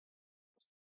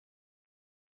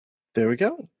There we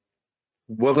go.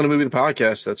 Welcome to Movie the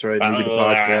Podcast. That's right, Movie the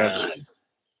Podcast.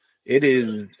 It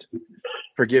is,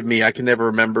 forgive me, I can never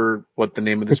remember what the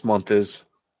name of this month is.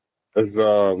 It's, I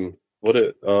don't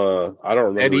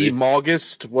remember. Eddie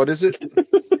August, what is it?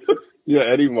 Yeah,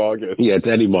 Eddie August. Yeah, it's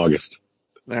Eddie August.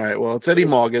 All right, well, it's Eddie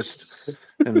August,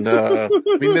 and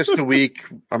we missed a week.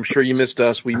 I'm sure you missed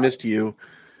us. We missed you,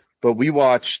 but we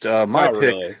watched my Not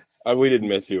pick. really. We didn't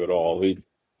miss you at all. We,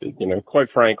 quite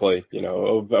frankly,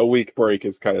 a week break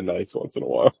is kind of nice once in a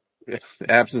while.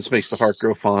 Absence makes the heart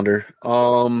grow fonder.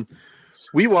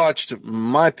 We watched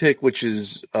my pick, which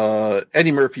is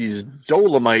Eddie Murphy's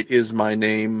Dolemite is My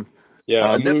Name.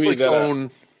 Yeah, A movie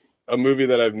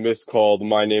that I've miscalled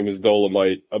My Name is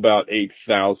Dolemite about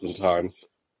 8,000 times.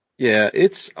 Yeah,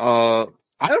 it's I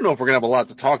don't know if we're gonna have a lot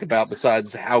to talk about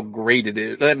besides how great it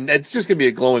is. It's just gonna be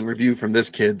a glowing review from this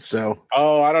kid. So.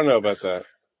 Oh, I don't know about that.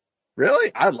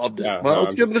 Really? I loved it. Yeah, well,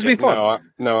 it's good. Let's be fun.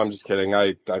 No, I'm just kidding.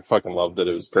 I fucking loved it.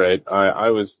 It was great.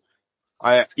 This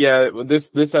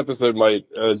episode might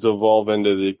devolve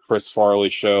into the Chris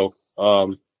Farley show.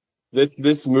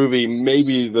 This movie may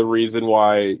be the reason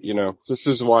why, this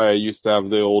is why I used to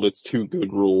have the old "it's too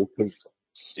good" rule, because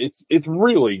it's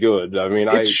really good. I mean,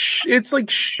 it's like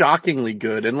shockingly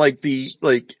good, and well,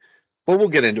 we'll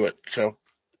get into it. So.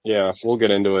 Yeah, we'll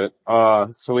get into it.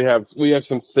 So we have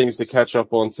some things to catch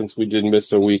up on since we did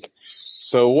miss a week.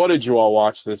 So what did you all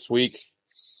watch this week?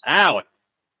 Alec.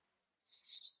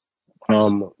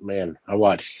 Man, I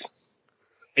watched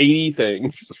 80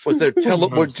 things. Was there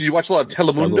did you watch a lot of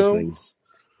Telemundo? Things.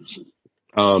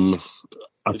 A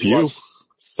few.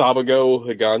 Sabago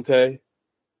Gigante.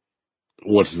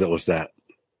 What's that?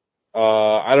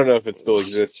 I don't know if it still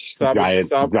exists.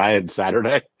 Giant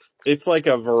Saturday. It's like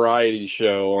a variety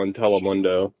show on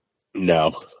Telemundo.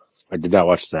 No, I did not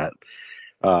watch that.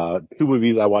 Two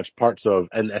movies I watched parts of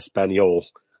En Español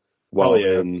while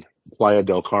in Playa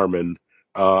del Carmen.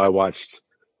 I watched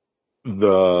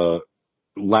the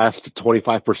last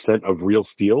 25% of Real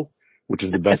Steel, which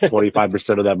is the best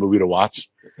 25% of that movie to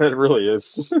watch. It really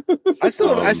is. I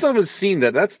still haven't seen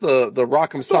that. That's the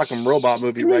Rock'em Sock'em Robot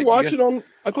movie, right? Watch it on.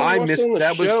 I missed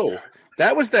that show.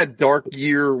 That was that dark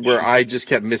year where I just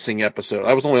kept missing episodes.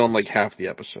 I was only on like half the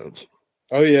episodes.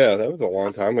 Oh yeah, that was a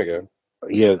long time ago.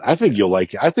 Yeah, I think you'll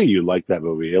like it. I think you like that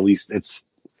movie. At least it's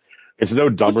no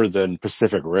dumber than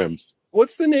Pacific Rim.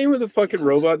 What's the name of the fucking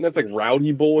robot? And that's like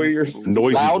Rowdy Boy or something?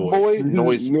 Noisy Loud Boy?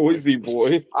 Noisy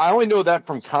Boy. I only know that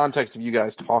from context of you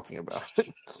guys talking about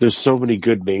it. There's so many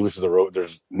good names for the robot.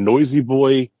 There's Noisy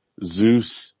Boy,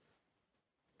 Zeus,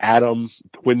 Adam,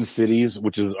 Twin Cities,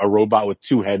 which is a robot with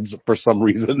two heads for some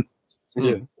reason.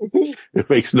 Yeah. It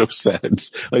makes no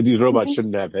sense. Like, these robots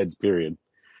shouldn't have heads, period.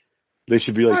 They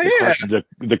should be like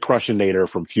the Crushinator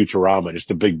from Futurama,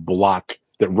 just a big block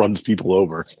that runs people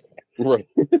over. Right.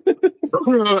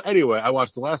 Anyway, I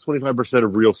watched the last 25%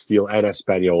 of Real Steel and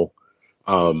Espanol.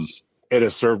 It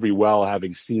has served me well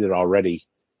having seen it already.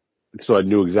 So I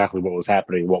knew exactly what was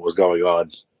happening, what was going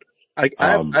on. I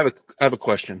have a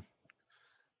question.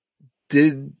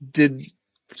 Did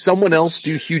someone else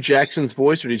do Hugh Jackson's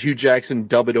voice, or did Hugh Jackson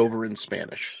dub it over in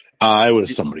Spanish? It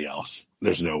was somebody else.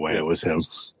 There's no way it was him.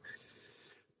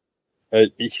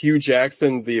 Hugh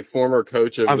Jackson, the former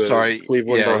coach of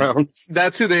Cleveland Browns.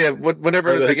 That's who they have.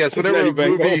 Whenever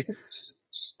movie,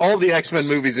 all the X-Men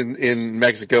movies in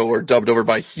Mexico are dubbed over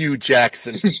by Hugh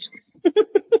Jackson.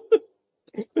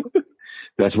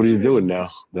 That's what he's doing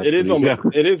now. It is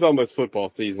almost football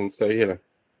season, so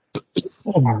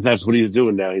That's what he's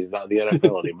doing now. He's not in the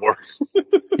NFL anymore.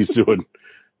 He's doing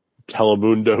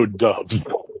Telemundo dubs.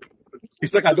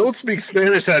 He's like, I don't speak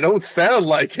Spanish and I don't sound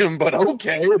like him, but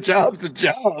okay, a job's a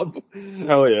job.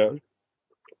 Hell yeah.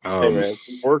 Hey man,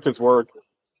 work is work.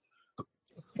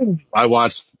 I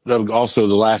watched also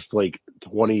the last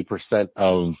 20%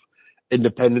 of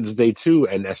Independence Day 2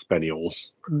 and Espanol.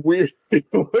 Weird.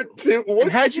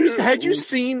 Had you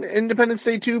seen Independence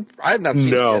Day 2? I have not seen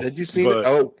it yet. Had you seen it?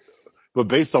 Oh. But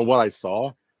based on what I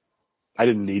saw, I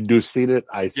didn't need to have seen it.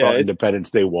 I saw Independence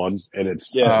Day 1, and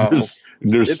it's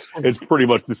pretty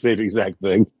much the same exact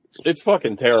thing. It's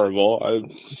fucking terrible.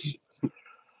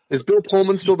 Is Bill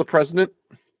Pullman still the president?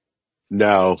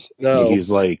 No. He's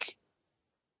like,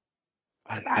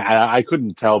 I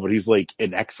couldn't tell, but he's like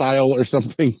in exile or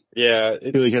something. Yeah.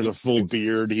 He has a full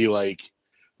beard. He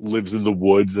lives in the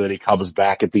woods, and then he comes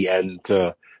back at the end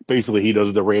to, basically he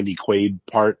does the Randy Quaid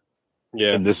part.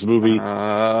 Yeah. In this movie,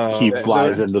 he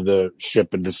flies into the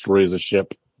ship and destroys a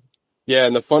ship. Yeah,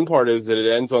 and the fun part is that it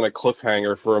ends on a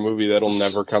cliffhanger for a movie that'll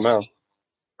never come out.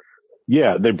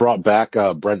 Yeah, they brought back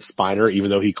Brent Spiner, even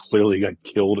though he clearly got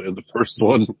killed in the first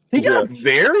one. He got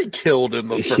very killed in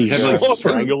the first He had like one.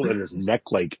 strangled and his neck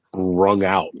like wrung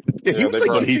out. Yeah, he was they like,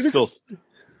 brought-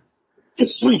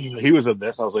 He was in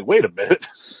this. I was like, wait a minute.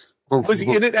 was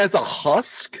he in it as a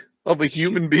husk of a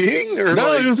human being? Or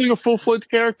No, like, he was like a full-fledged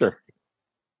character.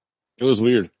 It was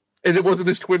weird. and it wasn't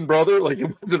his twin brother? Like,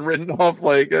 it wasn't written off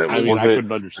like... I mean, I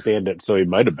couldn't understand it, so he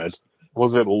might have been.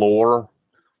 Was it lore?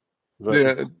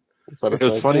 yeah. It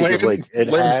was funny because like it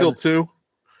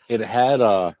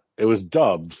was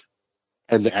dubbed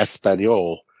in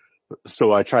Espanol,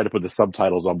 so I tried to put the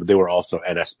subtitles on, but they were also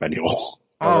en Espanol.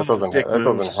 That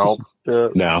doesn't help.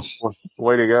 No.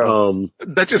 Way to go.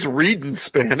 That's just reading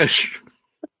Spanish.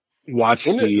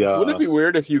 Wouldn't it be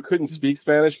weird if you couldn't speak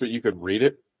Spanish, but you could read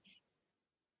it?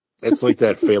 It's like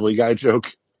that Family Guy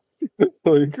joke.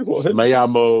 Like, what? Me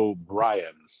llamo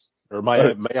Brian. Or me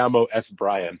llamo S.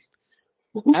 Brian.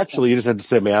 Actually, you just have to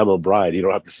say me llamo Brian. You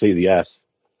don't have to say the S.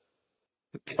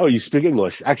 Oh, you speak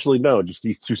English? Actually, no, just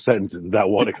these two sentences. That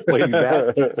one explaining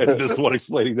that, and this one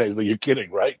explaining that. He's like, you're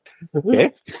kidding, right?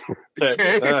 Yeah.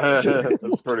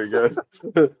 That's pretty good.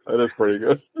 That is pretty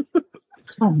good.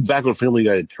 Back when Family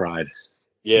Guy had tried.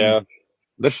 Yeah.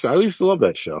 I used to love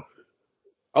that show.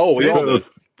 Oh, we all did.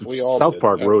 South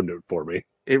Park ruined it for me.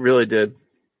 It really did.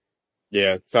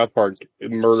 Yeah, South Park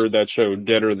murdered that show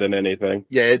deader than anything.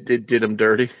 Yeah, it did him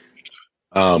dirty.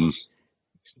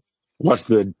 What's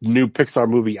the new Pixar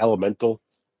movie Elemental?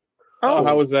 Oh,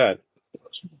 how was that?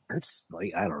 It's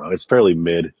like, I don't know, it's fairly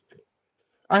mid.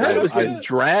 I heard it was getting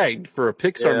dragged for a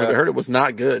Pixar movie. I heard it was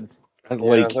not good. I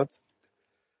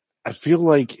feel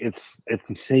like it's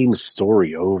the same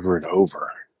story over and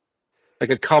over. Like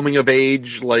a coming of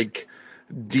age, like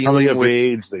dealing with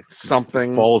age, they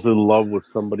something. Falls in love with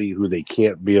somebody who they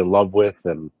can't be in love with,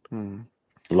 and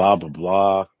blah blah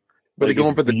blah. But like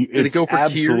did they go for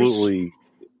absolutely,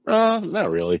 tears?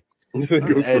 Not really.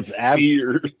 It's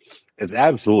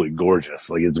absolutely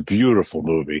gorgeous. Like, it's a beautiful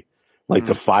movie. Like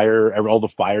the fire, all the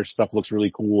fire stuff looks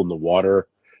really cool, and the water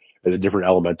and the different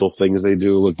elemental things they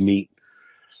do look neat.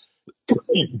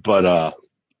 But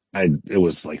it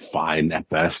was like fine at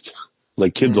best.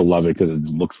 Like, kids will love it because it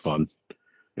looks fun.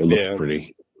 It looks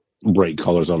pretty. Bright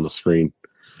colors on the screen.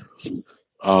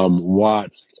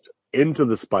 Watched Into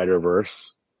the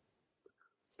Spider-Verse.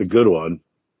 The good one.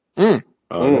 That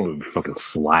movie fucking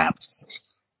slaps.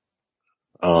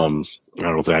 I don't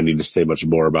think I need to say much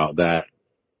more about that.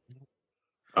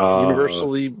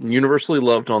 Universally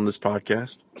loved on this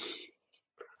podcast.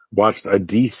 Watched a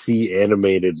DC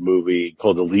animated movie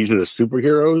called The Legion of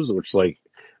Superheroes, which, like,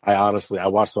 I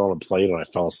watched it on a plane and I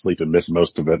fell asleep and missed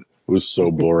most of it. It was so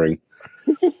boring.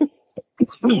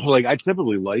 Like, I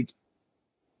typically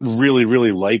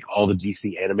really like all the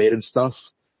DC animated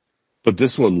stuff, but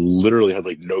this one literally had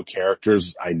like no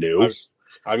characters I knew.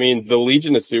 I mean, the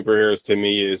Legion of Superheroes to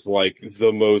me is like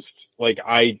the most, like,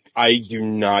 I do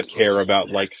not care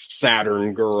about like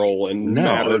Saturn Girl and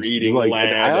matter-eating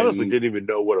lad. I honestly didn't even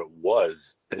know what it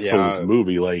was until this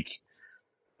movie. Like,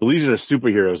 the Legion of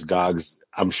Superheroes, Gogs,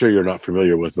 I'm sure you're not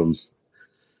familiar with them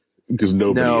because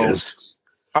nobody is.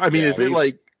 I mean, is it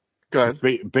like, go ahead.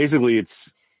 Basically,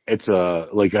 it's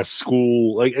like a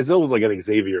school, like it's almost like an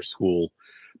Xavier school,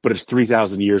 but it's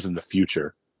 3,000 years in the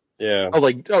future. Yeah.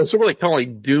 So we're like kind of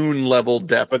like Dune level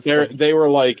depth. But they were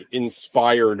like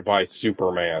inspired by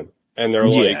Superman, and they're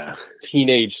like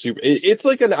teenage super. It's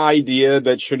like an idea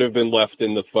that should have been left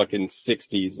in the fucking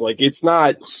 60s. Like, it's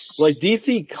not like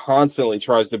DC constantly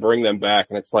tries to bring them back,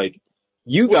 and it's like,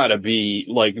 you gotta be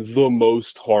like the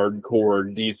most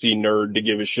hardcore DC nerd to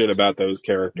give a shit about those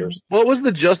characters. What was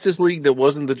the Justice League that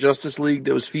wasn't the Justice League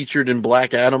that was featured in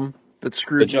Black Adam that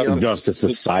screwed me up? Justice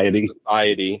Society.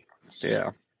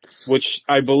 Yeah. Which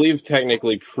I believe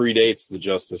technically predates the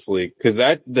Justice League, because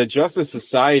the Justice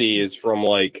Society is from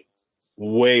like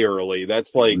way early.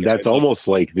 That's almost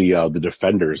like the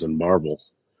Defenders in Marvel.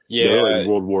 Yeah. The early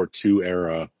World War II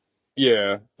era.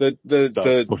 Yeah.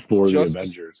 The before the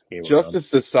Avengers came Justice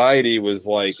Society was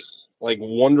like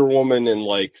Wonder Woman and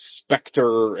like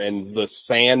Spectre and the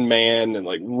Sandman and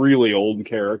like really old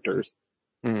characters.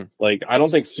 Like, I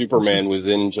don't think Superman was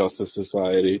in Justice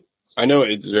Society. I know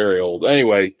it's very old.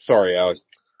 Anyway, sorry, Alex.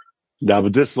 No,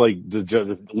 but this, like,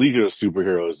 the Legion of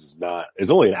Superheroes is not,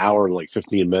 it's only an hour and like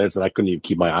 15 minutes, and I couldn't even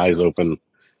keep my eyes open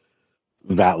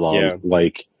that long. Yeah.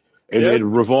 Like, it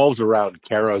revolves around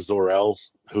Kara Zor-El,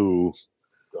 who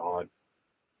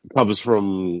comes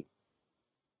from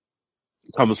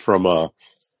Krypton,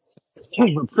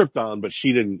 but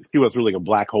she was really like a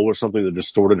black hole or something that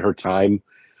distorted her time.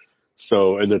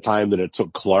 So in the time that it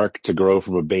took Clark to grow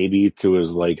from a baby to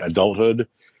his like adulthood,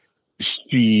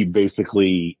 she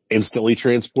basically instantly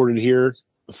transported here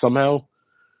somehow.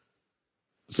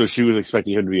 So she was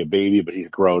expecting him to be a baby, but he's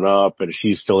grown up and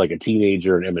she's still like a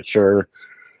teenager and immature.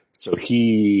 So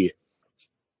he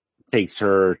takes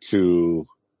her to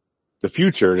the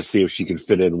future to see if she can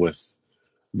fit in with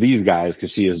these guys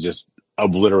because she is just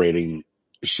obliterating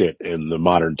shit in the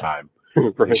modern time.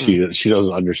 Right. She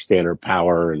doesn't understand her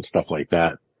power and stuff like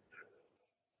that.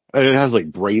 And it has like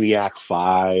Brainiac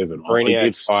 5 and all, like, Brainiac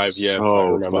it's 5, yes, I so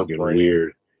remember fucking Brainiac.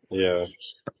 weird. Yeah.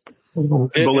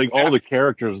 But like all the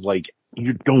characters, like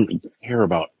you don't care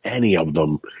about any of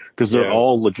them because they're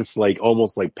all just like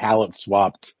almost like palette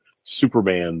swapped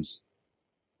Superman.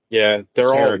 Yeah,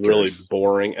 they're all really characters.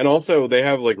 boring. And also they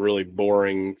have like really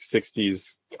boring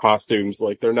 60s costumes.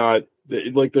 Like they're not,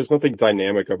 like there's nothing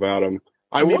dynamic about them.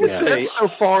 I want to it's say, set so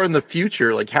far in the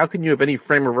future. Like, how can you have any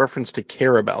frame of reference to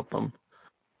care about them?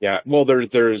 yeah, well,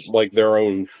 they're like their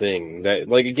own thing. That,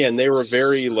 like, again, they were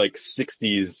very like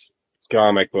 60s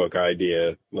comic book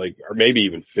idea, like, or maybe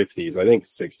even 50s. I think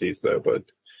 60s though, but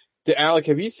Alec,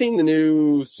 have you seen the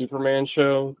new Superman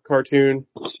show, cartoon?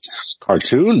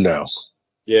 Cartoon? No.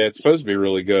 Yeah, it's supposed to be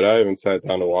really good. I haven't sat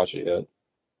down to watch it yet.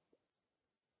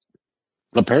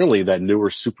 Apparently that newer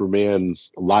Superman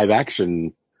live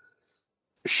action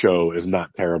show is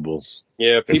not terrible.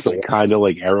 Yeah, It's people, like kind of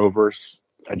like Arrowverse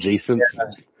adjacent. yeah.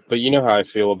 But you know how I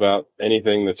feel about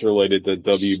anything that's related to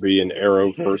WB and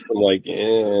Arrowverse. I'm like,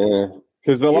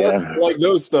 because a lot of people like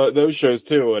those shows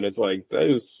too, and it's like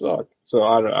those suck. So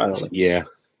I don't know. Yeah.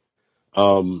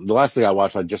 The last thing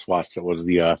I just watched it was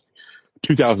the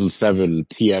 2007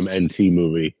 TMNT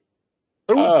movie.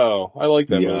 Oh, I like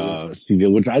that movie.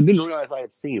 Which I didn't realize I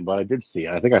had seen, but I did see it.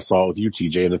 I think I saw it with you,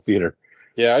 TJ, in the theater.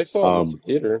 Yeah, I saw it in the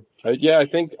theater. I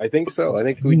think so. I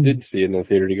think we did see it in the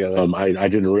theater together. I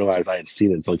didn't realize I had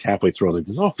seen it until like halfway through. I was like,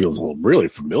 this all feels really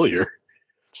familiar.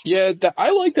 Yeah,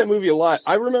 I like that movie a lot.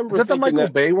 I remember. Is that the Michael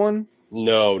Bay one?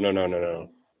 No.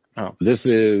 Oh, this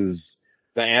is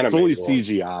the anime. Fully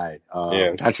CGI.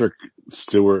 Yeah. Patrick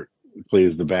Stewart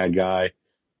plays the bad guy.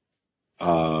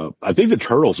 I think the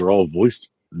Turtles are all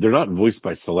they're not voiced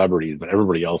by celebrities, but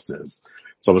everybody else is.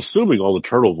 So I'm assuming all the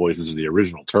turtle voices are the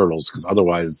original Turtles, because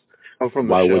otherwise,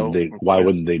 why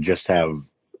wouldn't they just have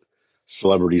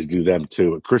celebrities do them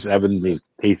too? Chris Evans is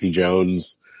Casey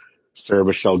Jones, Sarah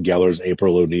Michelle Gellar's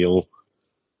April O'Neil.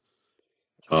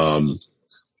 I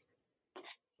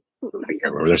can't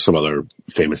remember. There's some other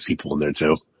famous people in there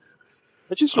too.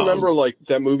 I just remember, like,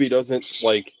 that movie doesn't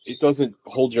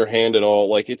hold your hand at all.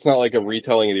 Like, it's not like a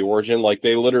retelling of the origin. Like,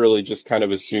 they literally just kind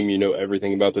of assume you know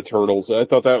everything about the Turtles. I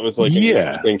thought that was, like, an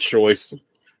interesting choice.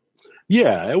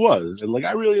 Yeah, it was. And, like,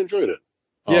 I really enjoyed it.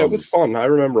 Yeah, it was fun. I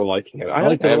remember liking it. I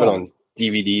like to have it on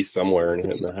DVD somewhere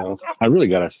in the house. I really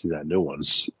gotta see that new one.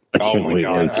 Oh my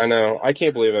god, I know. I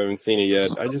can't believe I haven't seen it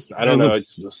yet. I don't know.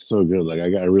 It's so good. Like,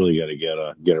 I really gotta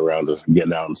get around to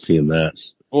getting out and seeing that.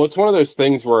 Well, it's one of those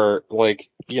things where, like,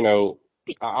 you know,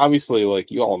 obviously,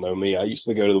 like, you all know me. I used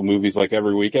to go to the movies, like,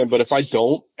 every weekend, but if I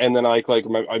don't, and then I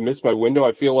miss my window,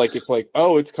 I feel like it's like,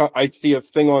 oh, I see a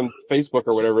thing on Facebook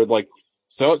or whatever, like,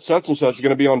 so such and such is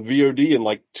going to be on VOD in,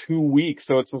 like, 2 weeks.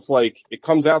 So it's just like, it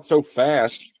comes out so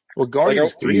fast. Well,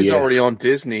 Guardians 3 is already on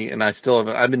Disney, and I still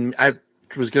haven't, I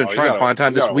was going to try and find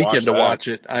time this weekend to watch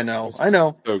it. I know.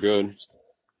 So good.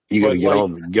 You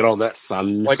gotta get on that,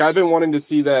 son. Like, I've been wanting to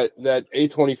see that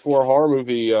A24 horror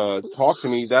movie, Talk to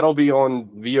Me. That'll be on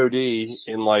VOD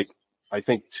in, like, I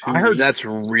think 2 weeks. I heard that's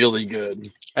really good.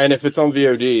 And if it's on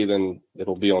VOD, then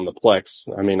it'll be on the Plex.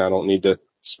 I mean, I don't need to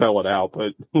spell it out,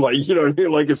 but, like, you know what I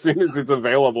mean? Like, as soon as it's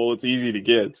available, it's easy to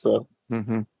get, so.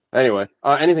 Mm-hmm. Anyway,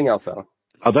 anything else, Alan?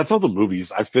 That's all the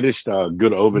movies. I finished,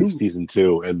 Good Omens season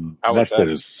 2, and that shit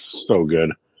is so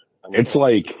good. It's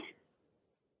like,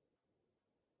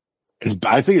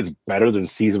 I think it's better than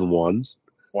season 1.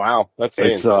 Wow, that's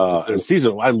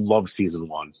I love season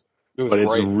 1, but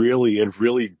it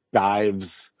really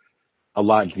dives a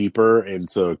lot deeper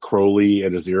into Crowley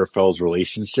and Aziraphale's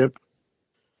relationship,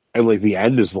 and like the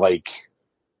end is like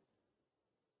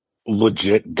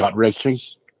legit gut wrenching.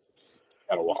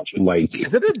 Gotta watch it. Like,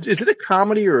 is it a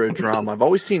comedy or a drama? I've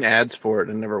always seen ads for it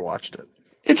and never watched it.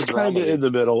 It's kind of in the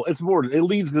middle. It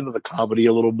leads into the comedy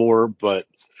a little more, but.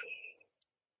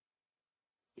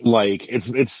 Like, it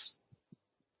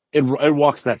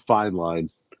walks that fine line,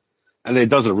 and it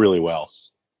does it really well.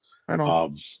 I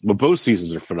know. But both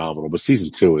seasons are phenomenal, but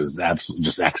season 2 is absolutely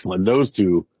just excellent. Those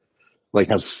two, like,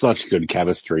 have such good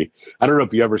chemistry. I don't know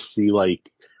if you ever see,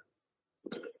 like,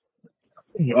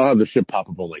 the shit pop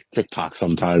up on, like, TikTok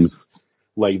sometimes.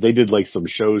 Like, they did, like, some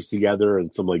shows together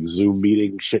and some, like, Zoom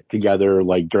meeting shit together,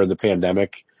 like, during the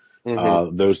pandemic.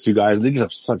 those two guys, they just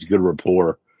have such good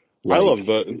rapport. I love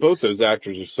both those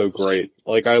actors are so great.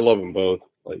 Like, I love them both.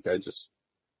 Like,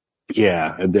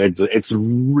 yeah, and it's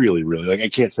really, really, like, I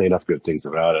can't say enough good things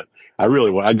about it. I'm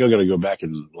gonna go back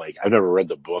and, like, I've never read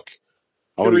the book.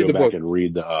 I want to go back and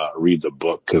read the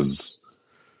book, cause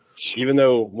even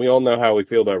though we all know how we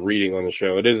feel about reading on the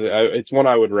show, it's one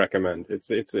I would recommend.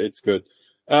 It's good.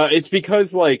 It's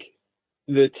because, like,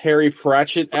 the Terry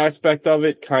Pratchett aspect of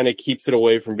it kind of keeps it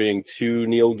away from being too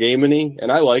Neil Gaiman-y.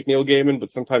 And I like Neil Gaiman,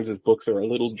 but sometimes his books are a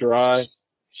little dry.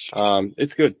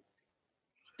 It's good.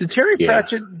 Did Terry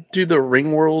Pratchett do the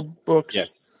Ringworld books?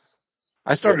 Yes.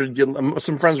 I started,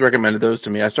 some friends recommended those to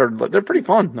me. They're pretty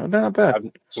fun. They're not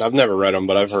bad. I've never read them,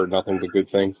 but I've heard nothing but good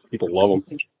things. People love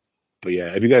them. But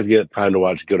yeah, if you guys get time to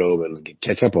watch Good Omens,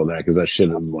 catch up on that, because that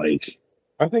shit is, like,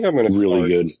 I think I'm gonna really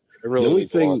good. Really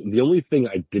the only thing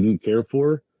I didn't care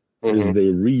for is they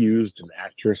reused an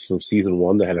actress from season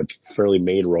 1 that had a fairly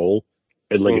main role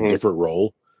in, like, a different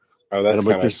role. Oh, that's and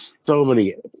I'm like, there's so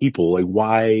many people. Like,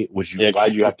 why'd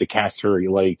you have to cast her?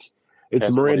 Like, it's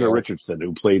Miranda Richardson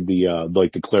who played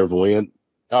the clairvoyant.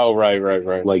 Oh,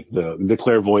 right. Like the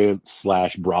clairvoyant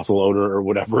 / brothel owner or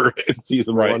whatever in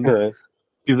season 1.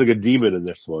 She's like a demon in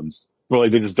this one. Or,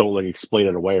 like, they just don't, like, explain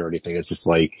it away or anything. It's just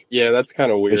like, yeah, that's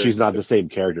kind of weird. And she's not the same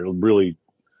character. Really,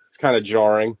 it's kind of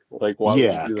jarring. Like, why?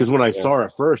 Yeah, because when I saw her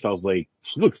at first, I was like,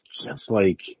 she looks just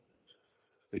like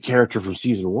the character from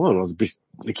season 1. I was,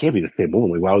 it can't be the same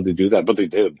woman. Like, why would they do that? But they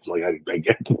did. Like,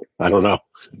 I don't know.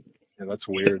 Yeah, that's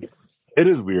weird. It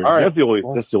is weird. All right. That's the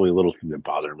only little thing that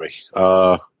bothered me.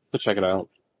 To check it out.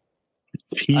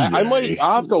 I'll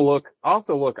have to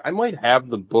look. I might have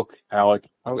the book, Alec.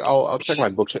 I'll check my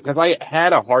bookshelf because I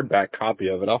had a hardback copy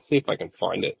of it. I'll see if I can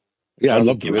find it. Yeah, I'd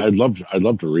love to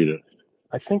read it.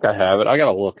 I think I have it. I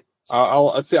gotta look.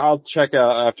 I'll check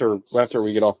out after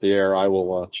we get off the air. I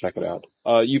will check it out.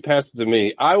 You passed it to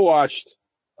me. I watched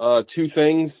two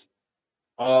things.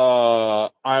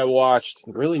 I watched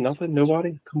really nothing.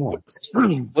 Nobody. Come on.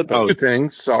 Two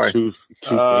things. Sorry. Two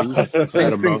things.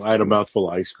 I had a mouthful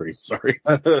of ice cream. Sorry.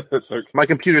 That's okay. My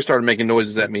computer started making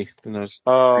noises at me. And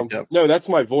no, that's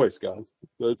my voice, guys.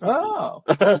 It's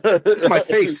my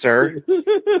face, sir.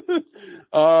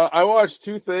 I watched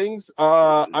two things.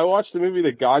 I watched the movie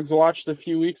that Gogs watched a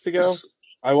few weeks ago.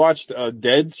 I watched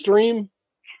Deadstream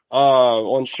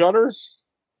on Shudder.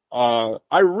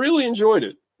 I really enjoyed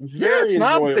it. Very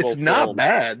enjoyable. It's not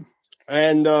bad.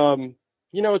 And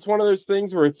it's one of those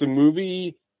things where it's a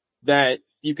movie that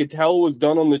you could tell was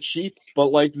done on the cheap,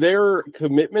 but, like, their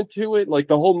commitment to it, like,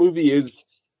 the whole movie is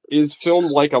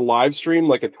filmed like a live stream,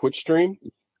 like a Twitch stream.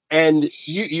 And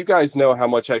you guys know how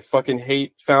much I fucking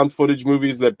hate found footage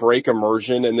movies that break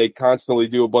immersion and they constantly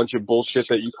do a bunch of bullshit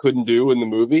that you couldn't do in the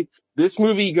movie. This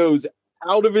movie goes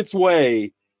out of its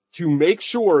way to make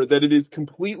sure that it is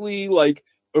completely, like,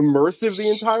 immersive the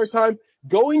entire time,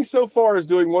 going so far as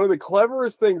doing one of the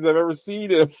cleverest things I've ever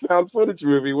seen in a found footage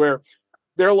movie, where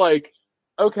they're like,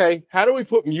 okay, how do we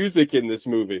put music in this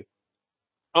movie?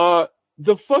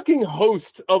 The fucking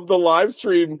host of the live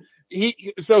stream,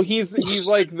 he's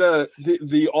like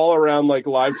the all around, like,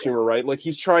 live streamer, right? Like,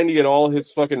 he's trying to get all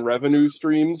his fucking revenue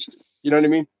streams. You know what I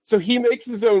mean? So he makes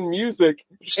his own music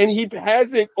and he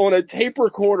has it on a tape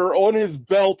recorder on his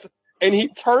belt. And he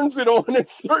turns it on at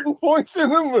certain points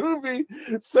in the movie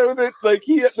so that, like,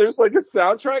 there's, like, a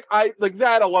soundtrack.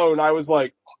 That alone, I was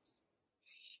like,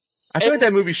 I feel like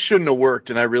that movie shouldn't have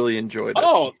worked, and I really enjoyed it.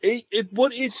 Oh,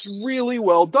 it's really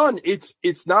well done.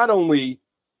 It's not only,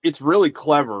 it's really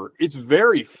clever, it's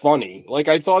very funny. Like,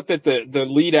 I thought that the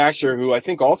lead actor, who I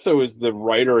think also is the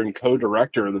writer and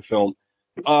co-director of the film,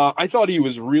 I thought he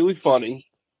was really funny.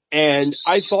 And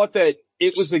I thought that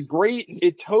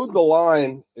it towed the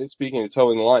line, speaking of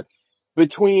towing the line,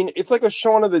 it's like a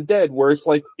Shaun of the Dead, where it's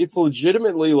like, it's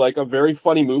legitimately like a very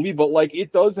funny movie, but, like,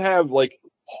 it does have, like,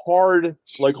 hard,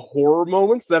 like, horror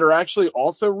moments that are actually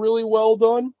also really well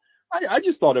done. I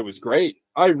just thought it was great.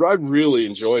 I really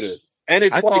enjoyed it. And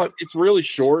it's really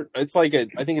short. It's like I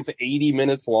think it's 80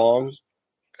 minutes long.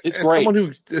 It's great.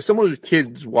 Someone who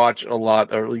kids watch a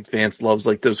lot, or at least Vance loves,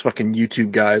 like, those fucking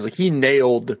YouTube guys. Like, he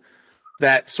nailed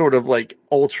that sort of, like,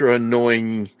 ultra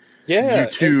annoying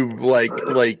YouTube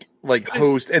like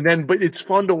host, and then but it's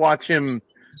fun to watch him,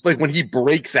 like, when he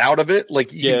breaks out of it,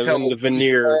 like, you can tell the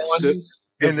veneer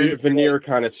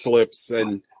kind of slips,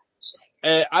 and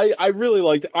I really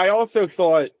liked it. I also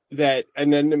thought that,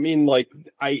 and then, I mean, when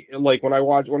I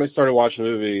started watching the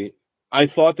movie, I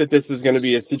thought that this was going to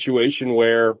be a situation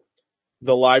where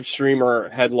the live streamer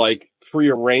had, like,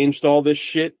 prearranged all this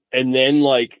shit, and then,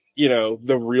 like,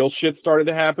 the real shit started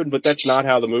to happen, but that's not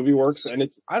how the movie works. And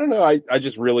I don't know, I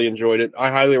just really enjoyed it.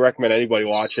 I highly recommend anybody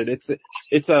watch it.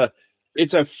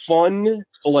 It's a fun,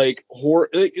 like, horror,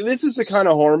 this is the kind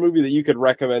of horror movie that you could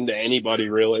recommend to anybody,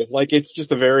 really. Like, it's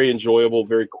just a very enjoyable,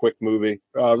 very quick movie.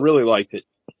 Really liked it.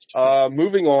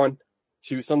 Moving on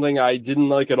to something I didn't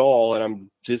like at all, and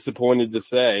I'm disappointed to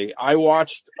say. I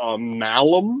watched,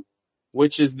 Malum,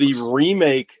 which is the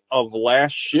remake of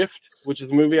Last Shift, which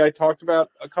is a movie I talked about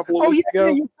a couple of weeks ago.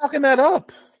 Yeah, you're talking that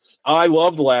up. I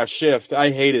loved Last Shift. I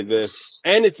hated this.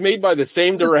 And it's made by the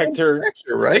same director,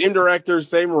 right? Same director,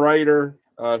 same writer.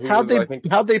 How'd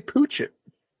they pooch it?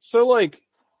 So, like,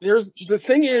 the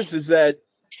thing is that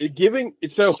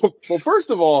well, first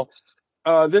of all,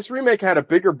 this remake had a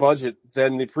bigger budget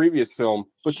than the previous film,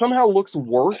 but somehow looks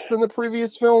worse than the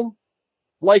previous film.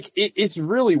 Like, it's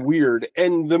really weird.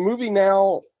 And the movie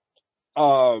now,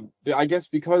 I guess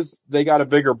because they got a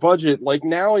bigger budget, like,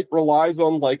 now it relies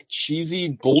on, like, cheesy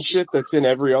bullshit that's in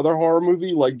every other horror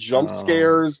movie, like jump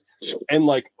scares and,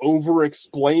 like,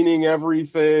 over-explaining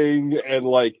everything, and,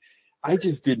 like, I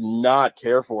just did not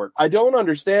care for it. I don't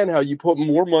understand how you put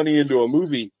more money into a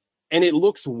movie and it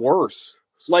looks worse.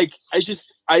 Like, I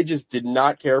just did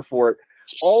not care for it.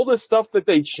 All the stuff that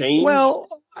they changed. Well,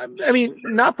 I mean,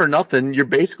 not for nothing. You're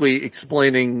basically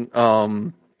explaining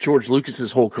George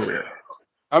Lucas's whole career.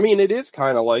 I mean, it is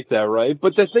kind of like that, right?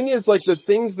 But the thing is, like, the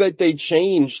things that they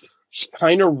changed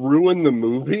kind of ruined the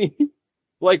movie.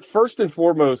 Like, first and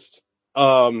foremost,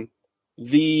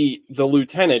 the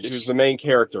lieutenant, who's the main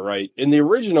character, right? In the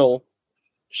original,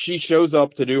 she shows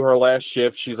up to do her last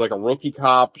shift. She's like a rookie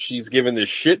cop. She's given this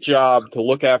shit job to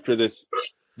look after this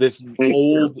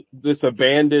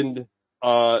abandoned,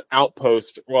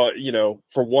 outpost, well,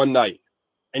 for one night.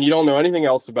 And you don't know anything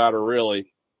else about her,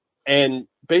 really. And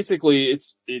basically,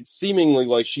 it's seemingly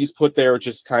like she's put there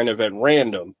just kind of at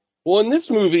random. Well, in this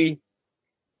movie,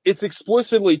 it's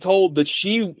explicitly told that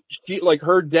she like,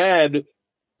 her dad,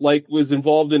 like, was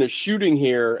involved in a shooting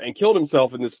here and killed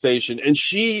himself in this station, and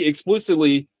she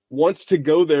explicitly wants to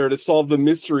go there to solve the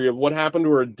mystery of what happened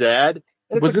to her dad.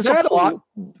 And was this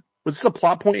a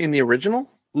plot point in the original?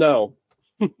 No.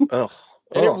 Ugh.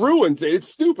 And it ruins it. It's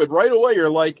stupid. Right away, you're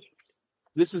like,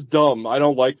 this is dumb. I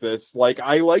don't like this. Like,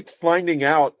 I liked finding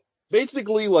out.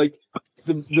 Basically, like,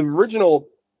 the original,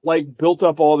 like, built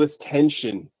up all this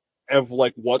tension of,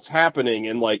 like, what's happening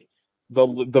and, like,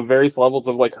 the various levels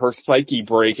of, like, her psyche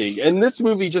breaking. And this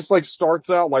movie just, like, starts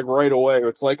out, like, right away.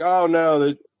 It's like, oh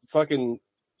no,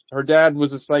 her dad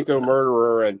was a psycho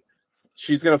murderer and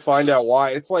she's gonna find out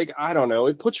why. It's like, I don't know.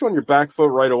 It puts you on your back foot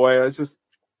right away.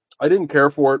 I didn't care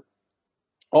for it.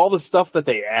 All the stuff that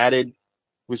they added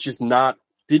was just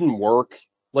didn't work.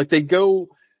 Like, they do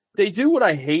what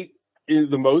I hate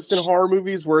the most in horror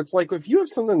movies, where it's like, if you have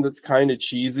something that's kind of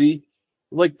cheesy,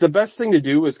 like, the best thing to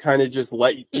do is kind of just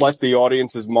let the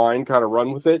audience's mind kind of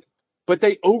run with it. But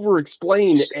they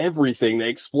over-explain everything. They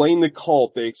explain the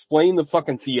cult. They explain the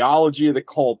fucking theology of the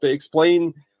cult. They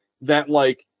explain that,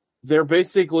 like, they're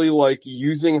basically, like,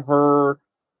 using her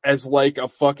as, like, a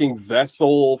fucking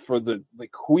vessel for the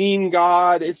queen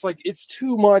god. It's like, it's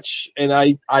too much, and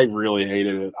I really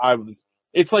hated it.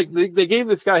 It's like they gave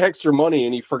this guy extra money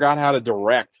and he forgot how to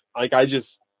direct. Like, I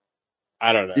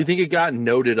don't know. Do you think it got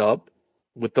noted up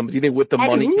with them? Do you think with the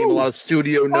money came a lot of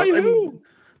studio like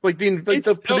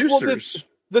the producers?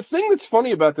 The thing that's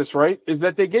funny about this, right, is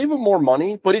that they gave him more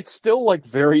money, but it's still, like,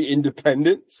 very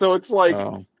independent. So it's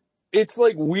like, It's,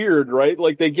 like, weird, right?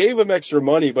 Like, they gave him extra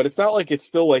money, but it's not like it's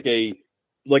still like a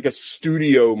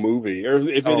studio movie. Or if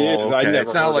it is, okay. I never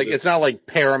it's not like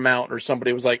Paramount or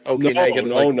somebody was like, okay, now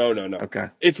you gotta, no. Okay.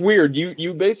 It's weird.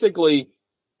 You basically,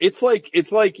 it's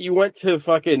like you went to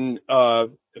fucking,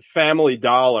 Family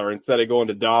Dollar instead of going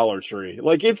to Dollar Tree.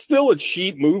 Like, it's still a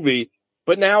cheap movie,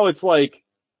 but now it's, like,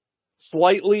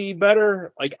 slightly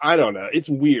better. Like, I don't know. It's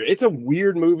weird. It's a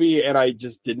weird movie, and I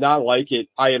just did not like it.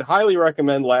 I'd highly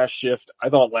recommend Last Shift. I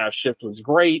thought Last Shift was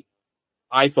great.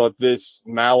 I thought this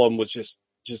Malum was just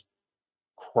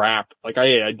crap. Like,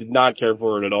 I did not care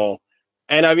for it at all.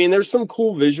 And I mean, there's some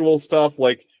cool visual stuff.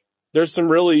 Like, there's some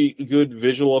really good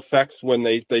visual effects when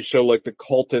they show, like, the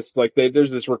cultists. Like,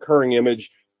 there's this recurring image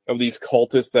of these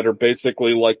cultists that are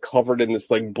basically, like, covered in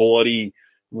this, like, bloody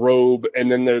robe,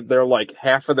 and then they're like,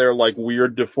 half of their, like,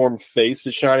 weird deformed face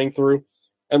is shining through.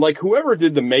 And, like, whoever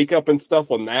did the makeup and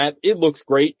stuff on that, it looks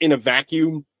great in a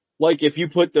vacuum. Like, if you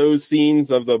put those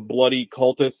scenes of the bloody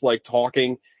cultists, like,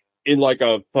 talking in, like,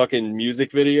 a fucking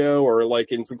music video or,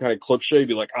 like, in some kind of clip show, you'd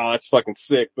be like, oh, that's fucking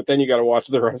sick. But then you gotta watch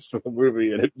the rest of the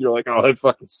movie and you're like, oh, that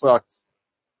fucking sucks.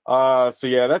 So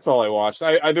yeah, that's all I watched.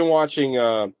 I've been watching,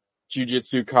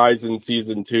 Jujutsu Kaisen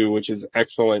Season 2, which is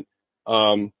excellent.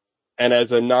 And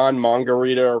as a non-manga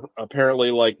reader,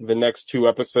 apparently like the next 2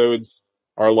 episodes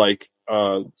are like,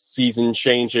 season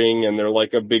changing, and they're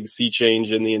like a big sea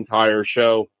change in the entire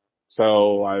show.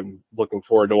 So I'm looking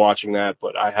forward to watching that,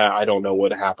 but I don't know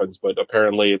what happens, but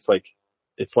apparently it's like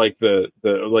the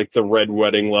red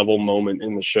wedding level moment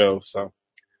in the show. So,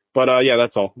 but, yeah,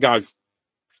 that's all. Guys.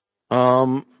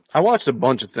 I watched a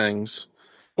bunch of things.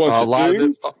 A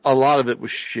lot of it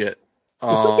was shit.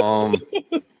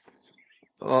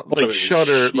 Like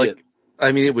Shudder, like,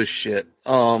 I mean, it was shit.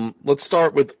 Let's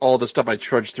start with all the stuff I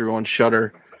trudged through on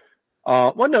Shudder.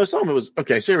 Well, no, some of it was,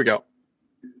 okay, so here we go.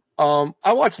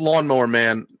 I watched Lawnmower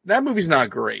Man. That movie's not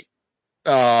great.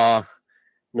 Man,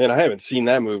 I haven't seen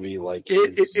that movie like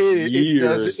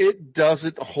years. It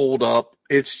doesn't hold up.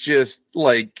 It's just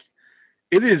like,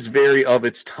 it is very of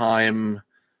its time.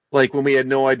 Like when we had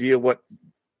no idea what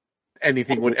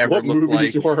anything would ever look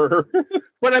like. Were.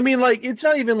 But I mean, like, it's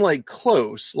not even like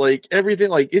close. Like everything,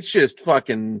 like it's just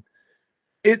fucking,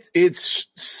 it's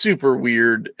super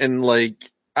weird. And like,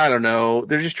 I don't know,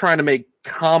 they're just trying to make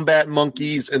combat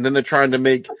monkeys, and then they're trying to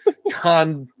make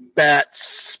combat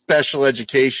special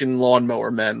education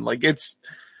lawnmower men. Like it's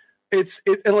like,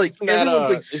 everyone's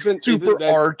like super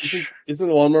arch. Isn't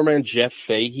Lawnmower Man Jeff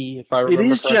Fahey, if I remember?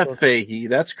 It is correctly? Jeff Fahey.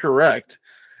 That's correct.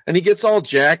 And he gets all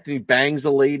jacked and he bangs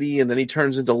a lady, and then he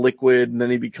turns into liquid, and then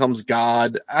he becomes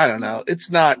God. I don't know. It's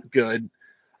not good.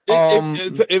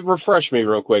 It refreshed me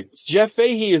real quick. Jeff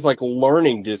Fahey is like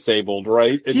learning disabled,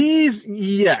 right?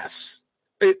 Yes.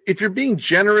 If you're being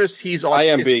generous, he's autistic. I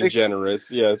am being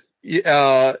generous, yes.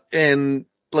 And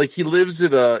like he lives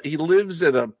in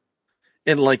the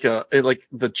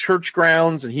church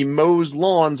grounds, and he mows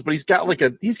lawns, but he's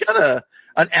got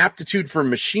an aptitude for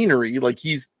machinery. Like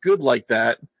he's good like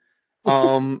that.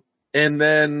 And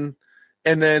then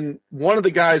one of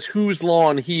the guys whose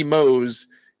lawn he mows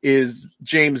is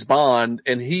James Bond,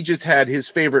 and he just had his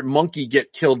favorite monkey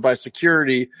get killed by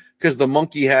security because the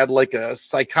monkey had like a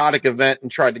psychotic event and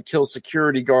tried to kill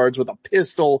security guards with a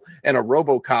pistol and a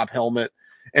RoboCop helmet.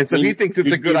 And so he thinks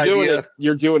it's a good idea.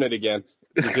 You're doing it again.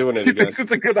 You're doing it again. He thinks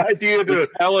it's a good idea to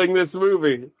selling this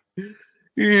movie.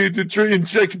 To try and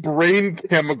inject brain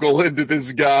chemical into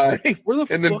this guy. Where the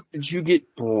fuck did you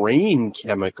get brain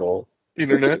chemical?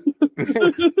 Internet.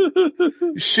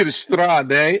 Shit is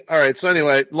strong, eh? Alright, so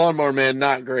anyway, Lawnmower Man,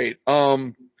 not great.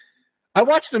 I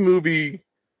watched a movie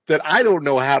that I don't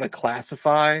know how to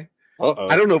classify. Uh-oh.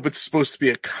 I don't know if it's supposed to be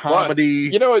a comedy.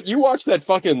 What? You know what? You watched that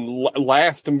fucking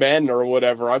Last Men or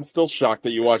whatever. I'm still shocked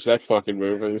that you watched that fucking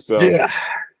movie. So yeah.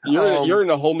 You're in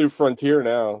a whole new frontier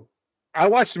now. I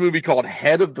watched a movie called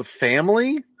Head of the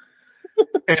Family,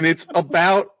 and it's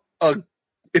about what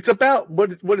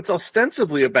it's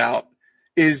ostensibly about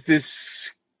is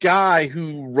this guy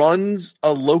who runs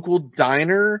a local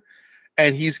diner,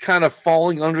 and he's kind of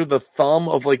falling under the thumb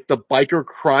of like the biker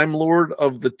crime lord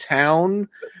of the town,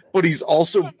 but he's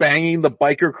also banging the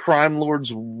biker crime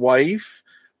lord's wife.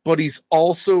 But you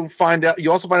also find out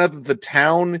that the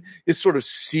town is sort of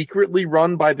secretly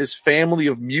run by this family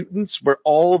of mutants, where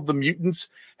all of the mutants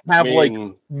have like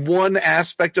one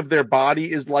aspect of their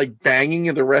body is like banging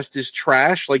and the rest is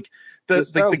trash. Like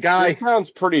the guy. This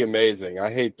sounds pretty amazing.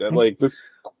 I hate that. Like this.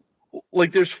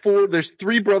 Like there's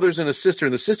 3 brothers and a sister,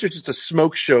 and the sister's just a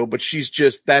smoke show, but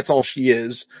that's all she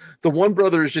is. The one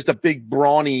brother is just a big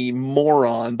brawny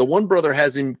moron. The one brother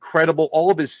has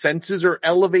all of his senses are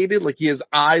elevated, like he has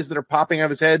eyes that are popping out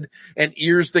of his head and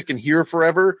ears that can hear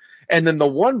forever. And then the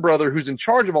one brother who's in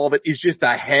charge of all of it is just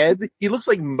a head. He looks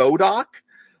like MODOK.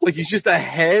 Like he's just a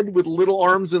head with little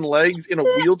arms and legs in a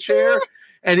wheelchair.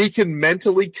 And he can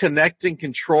mentally connect and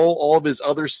control all of his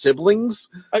other siblings.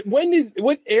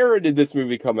 What era did this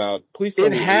movie come out? Please tell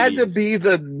me. It had to be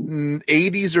the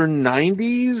 80s or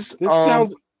 90s. This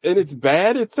sounds, and it's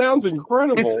bad? It sounds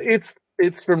incredible. It's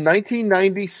from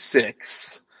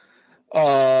 1996.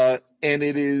 And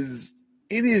it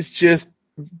is just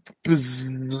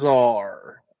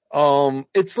bizarre.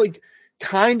 It's like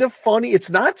kind of funny. It's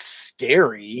not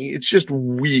scary. It's just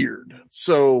weird.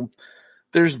 So,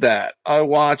 there's that. I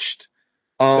watched.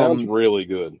 Sounds really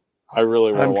good. I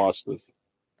really want to watch this.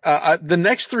 The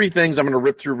next 3 things I'm going to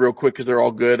rip through real quick because they're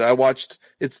all good. Alec watched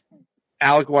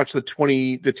the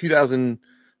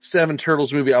 2007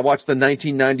 Turtles movie. I watched the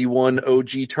 1991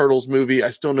 OG Turtles movie. I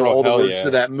still know all the words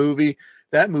to that movie.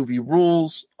 That movie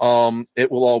rules.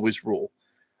 It will always rule.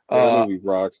 That movie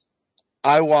rocks.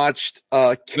 I watched,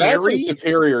 Carrie. That's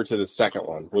superior to the second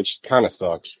one, which kind of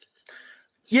sucks.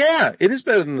 Yeah, it is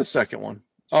better than the second one.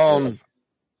 I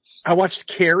watched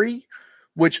Carrie,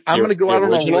 which I'm going to go out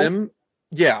on a limb.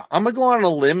 Yeah, I'm gonna go on a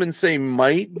limb and say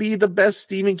might be the best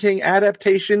Stephen King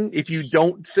adaptation. If you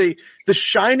don't say The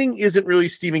Shining isn't really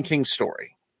Stephen King's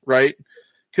story, right?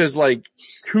 Because like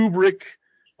Kubrick,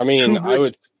 I mean,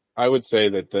 Kubrick. I would say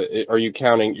that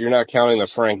you're not counting the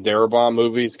Frank Darabont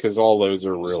movies because all those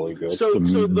are really good. So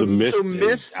The Mist is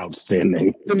Mist,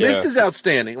 outstanding. the Mist is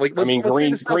outstanding. Like, I mean, let's say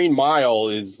this Green Mile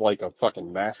is like a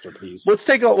fucking masterpiece. Let's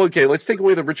take away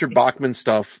the Richard Bachman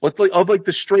stuff. Let's like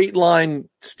the straight line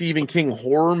Stephen King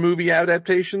horror movie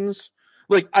adaptations.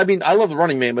 Like, I mean, I love The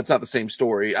Running Man, but it's not the same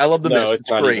story. I love The Mist. It's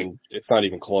great. It's not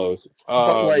even close.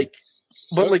 Like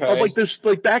this,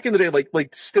 like back in the day,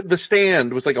 The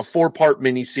Stand was like a 4-part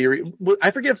miniseries.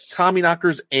 I forget if Tommy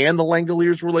Knockers and The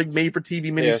Langoliers were like made for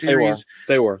TV miniseries. Yeah,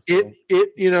 they were.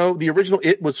 The original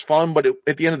It was fun, but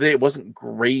at the end of the day, it wasn't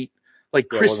great. Like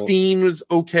Christine was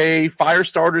okay.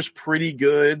 Firestarter's pretty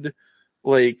good.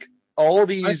 Like all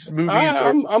these movies.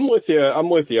 I'm with you.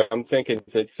 I'm thinking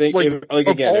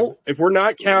if we're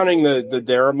not counting the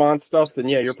Darabont stuff, then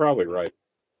yeah, you're probably right.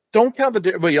 Don't count but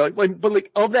of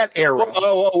that era.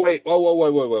 Wait.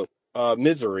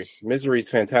 Misery's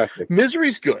fantastic.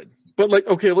 Misery's good. But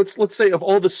let's say of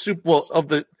all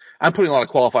the I'm putting a lot of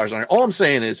qualifiers on here. All I'm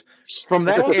saying is from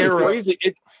that era. Crazy.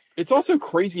 It's also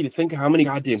crazy to think how many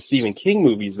goddamn Stephen King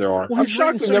movies there are. Well, I'm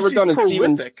shocked we've never done a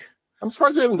Stephen. I'm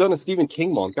surprised we haven't done a Stephen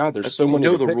King month. God, there's so many.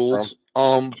 I know the rules.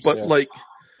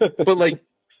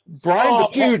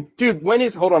 Brian. Dude,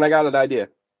 hold on, I got an idea.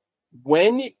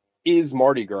 When is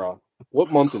Mardi Gras?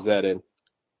 What month is that in?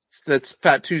 That's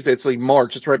Fat Tuesday. It's like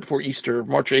March. It's right before Easter.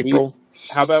 March, April.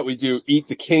 How about we do Eat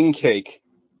the King Cake?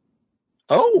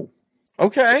 Oh,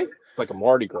 okay. It's like a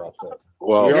Mardi Gras thing.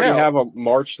 Well, we already have a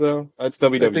March though. That's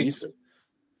WWE Easter.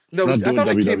 No, I thought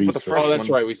I came with the first one. Oh, that's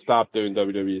right. We stopped doing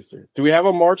WWE Easter. Do we have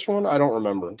a March one? I don't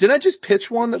remember. Did I just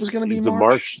pitch one that was going to be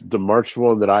March? The March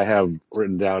one that I have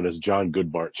written down is John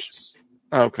Goodmarch.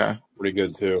 Okay. Pretty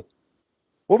good too.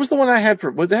 What was the one I had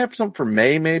would they have something for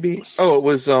May maybe? Oh, it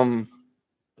was,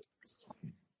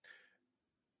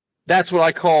 that's what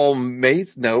I call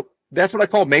that's what I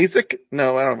call Mazik.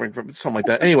 No, I don't remember something like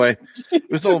that. Anyway, it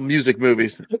was all music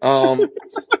movies. I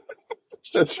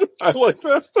like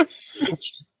that.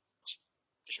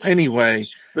 Anyway,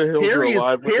 the hills are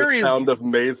alive with the sound of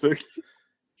Mazik.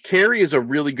 Carrie is a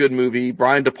really good movie.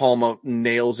 Brian De Palma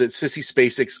nails it. Sissy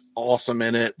Spacek's awesome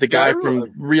in it. The guy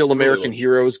from Real American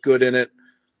Hero is good in it.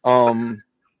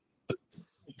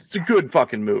 It's a good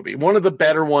fucking movie. One of the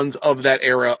better ones of that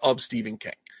era of Stephen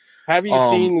King. Have you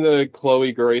seen the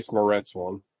Chloe Grace Moretz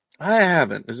one? I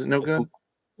haven't. Is it no good?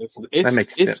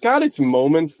 It's got its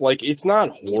moments. Like, it's not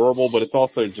horrible, but it's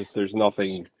also just, there's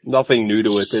nothing new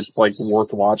to it. It's like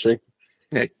worth watching.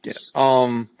 Yeah.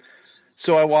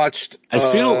 So I watched,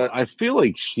 I feel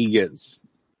like she gets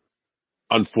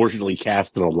unfortunately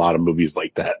cast in a lot of movies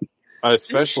like that.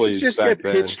 Especially she just get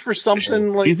pitched for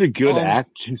something like. She's a good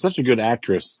She's such a good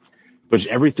actress, but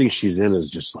everything she's in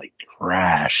is just like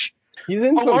trash. He's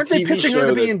in aren't they pitching her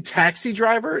to be in Taxi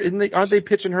Driver? Aren't they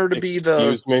pitching her to be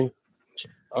the? Excuse me.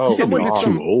 Oh, she's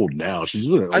too old now. I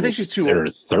think she's too old. In her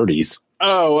 30s.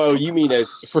 Oh, you mean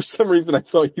for some reason I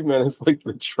thought you meant as like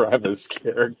the Travis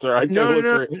character.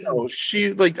 No.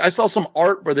 She I saw some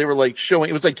art where they were like showing,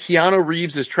 it was like Keanu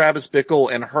Reeves as Travis Bickle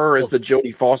and her as the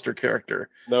Jodie Foster character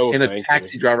in a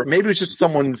Taxi Driver. Maybe it was just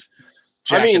someone's.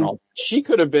 She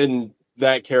could have been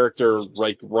that character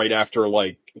like right after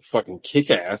like fucking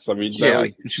Kick-Ass. I mean,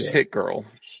 she's Hit Girl.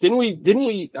 Didn't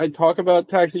we talk about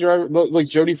Taxi Driver? Like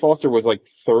Jodie Foster was like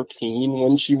 13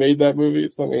 when she made that movie.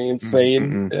 It's something insane.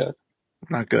 Mm-hmm. Yeah.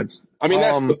 Not good. I mean,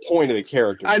 that's the point of the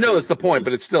character. I know that's the point,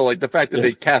 but it's still like the fact that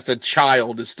they cast a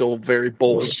child is still very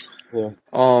bold. Yeah.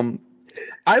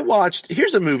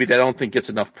 Here's a movie that I don't think gets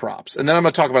enough props. And then I'm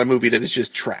going to talk about a movie that is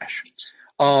just trash.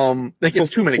 That gets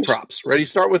too many props. Ready?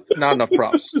 Start with not enough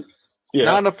props. Yeah.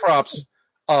 Not enough props.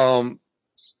 Bill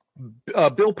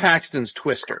Paxton's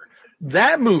Twister.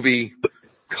 That movie,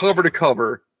 cover to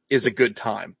cover, is a good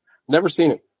time. Never seen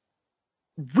it.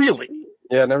 Really?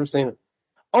 Yeah, never seen it.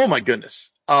 Oh my goodness.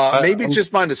 Maybe it's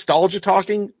just my nostalgia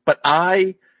talking, but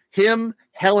him,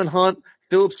 Helen Hunt,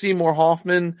 Philip Seymour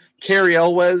Hoffman, Cary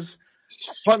Elwes,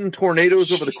 hunting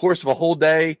tornadoes over the course of a whole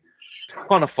day.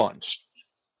 Ton of fun.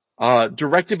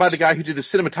 Directed by the guy who did the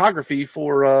cinematography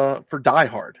for Die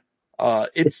Hard.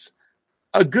 It's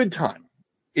a good time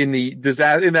in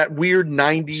that weird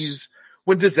 90s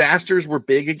when disasters were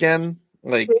big again.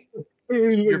 Like,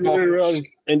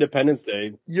 Independence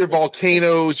Day. Your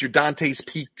volcanoes, your Dante's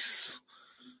Peaks,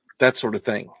 that sort of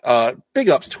thing. Big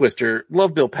ups, Twister.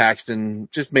 Love Bill Paxton.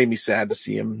 Just made me sad to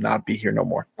see him not be here no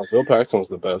more. Bill Paxton was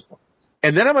the best.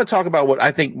 And then I'm going to talk about what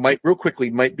I think might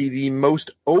be the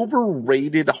most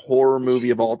overrated horror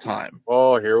movie of all time.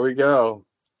 Oh, here we go.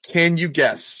 Can you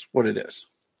guess what it is?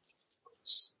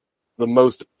 The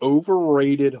most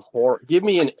overrated horror. Give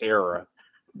me an era.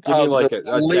 Give me like a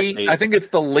decade. I think it's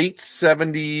the late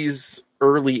 70s,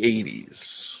 early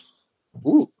 80s.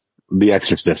 Ooh. The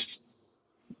Exorcist.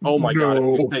 Oh my God. If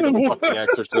you say the fucking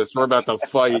Exorcist, we're about to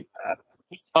fight.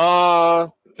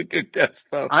 It's a good guess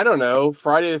though. I don't know.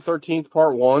 Friday the 13th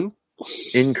part 1?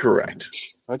 Incorrect.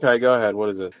 Okay, go ahead. What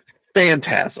is it?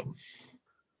 Phantasm.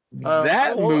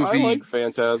 That movie. I like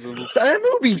Phantasm. That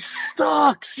movie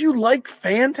sucks. You like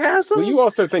Phantasm? Well, you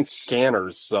also think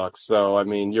Scanners sucks, so I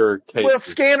mean, your taste. Well,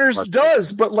 Scanners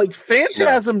does, but like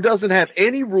Phantasm doesn't have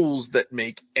any rules that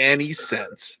make any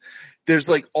sense. There's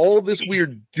like all this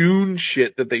weird Dune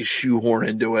shit that they shoehorn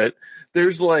into it.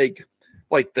 There's like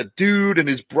the dude and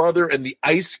his brother and the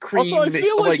ice cream. Also, I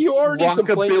feel like you already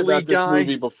complained about this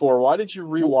movie before. Why did you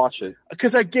rewatch it?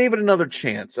 Because I gave it another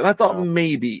chance, and I thought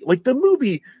maybe like the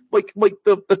movie, like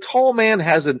the tall man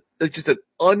has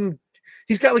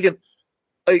he's got like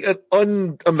an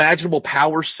unimaginable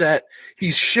power set.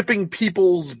 He's shipping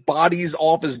people's bodies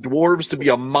off as dwarves to be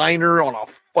a miner on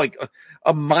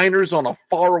a miner's on a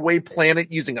faraway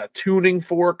planet using a tuning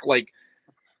fork. Like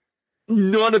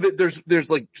none of it.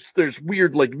 There's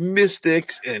weird like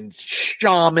mystics and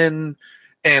shaman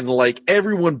and like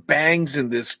everyone bangs in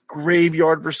this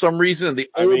graveyard for some reason. And the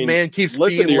old man keeps being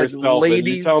to like yourself ladies.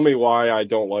 And you tell me why I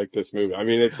don't like this movie. I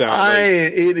mean,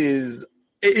 it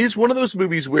is one of those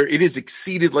movies where it is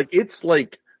exceeded. Like it's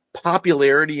like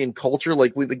popularity and culture.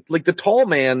 Like the tall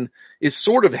man is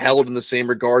sort of held in the same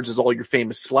regards as all your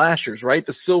famous slashers, right?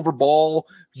 The silver ball,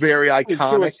 very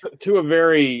iconic. To a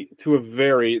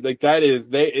very like that is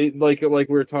like we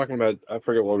were talking about. I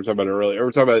forget what we were talking about earlier. We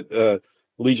were talking about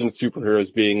Legion of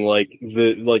Superheroes being like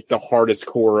the hardest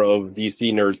core of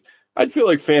DC nerds. I'd feel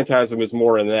like Phantasm is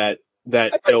more in that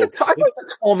ilk. I think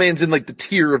the tall man's in like the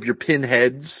tier of your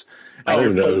pinheads. I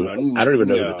don't even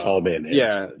know who the tall man is.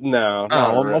 Yeah, no.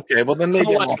 Oh, okay. Well, then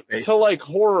maybe to like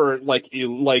horror, like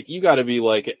you got to be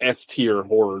like an S tier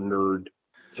horror nerd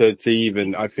to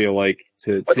even. I feel like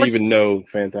to even know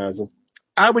Phantasm.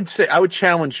 I would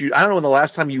challenge you. I don't know when the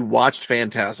last time you watched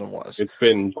Phantasm was. It's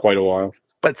been quite a while.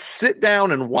 But sit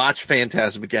down and watch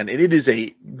Phantasm again, and it is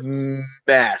a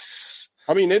mess.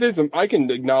 I mean, it is. I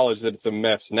can acknowledge that it's a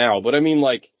mess now, but I mean,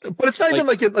 like, but it's not even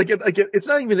it's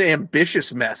not even an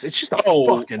ambitious mess. It's just a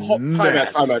fucking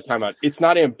mess. Time out. It's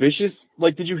not ambitious.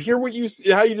 Like, did you hear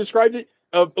how you described it?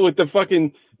 With the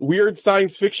fucking weird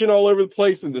science fiction all over the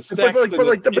place and the sex.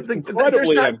 It's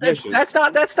incredibly ambitious. That's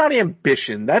not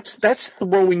ambition. That's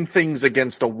throwing things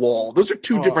against a wall. Those are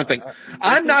two different things.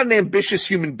 I'm not an ambitious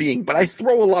human being, but I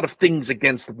throw a lot of things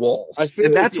against walls.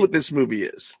 And that's what this movie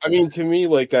is. I mean, to me,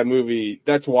 like that movie,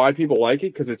 that's why people like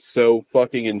it, because it's so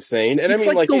fucking insane. And it's I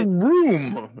mean, like The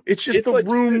Room. It's just The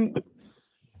Room.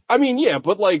 I mean, yeah,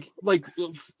 but like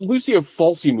Lucio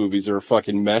Fulci movies are a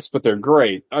fucking mess, but they're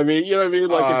great. I mean, you know what I mean?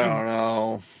 Like, I don't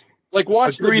know. Like,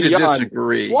 watch The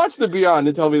Beyond. Watch The Beyond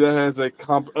and tell me that has a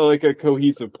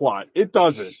cohesive plot. It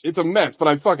doesn't. It's a mess, but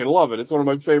I fucking love it. It's one of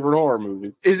my favorite horror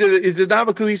movies. Is it not have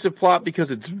a cohesive plot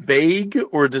because it's vague,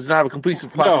 or does it not have a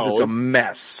cohesive plot because it's a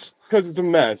mess? Because it's a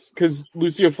mess. Because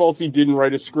Lucio Fulci didn't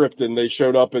write a script and they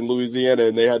showed up in Louisiana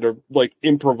and they had to like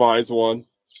improvise one.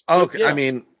 Okay, yeah. I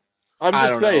mean, I'm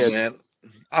just saying, man.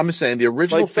 I'm just saying the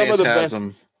original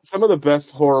Phantasm. Some of the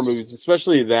best horror movies,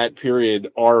 especially that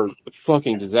period, are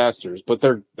fucking disasters. But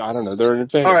they're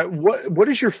entertaining. All right, what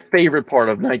is your favorite part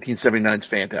of 1979's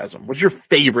Phantasm? What's your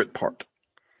favorite part?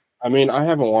 I mean, I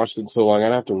haven't watched it in so long.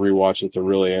 I'd have to rewatch it to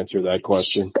really answer that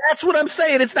question. That's what I'm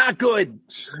saying. It's not good.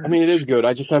 I mean, it is good.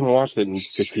 I just haven't watched it in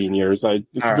 15 years.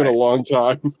 It's been a long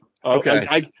time.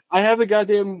 Okay. I have the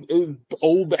goddamn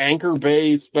old Anchor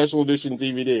Bay special edition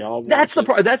DVD. That's the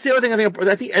part. That's the other thing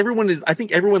I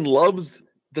think everyone loves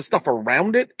the stuff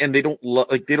around it, and they don't love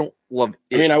it.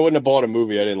 I mean, I wouldn't have bought a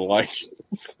movie I didn't like.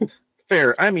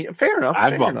 Fair. I mean, fair enough.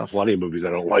 I've bought plenty of movies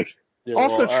I don't like. Yeah,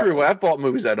 also true. I've bought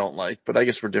movies I don't like, but I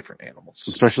guess we're different animals.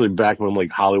 Especially back when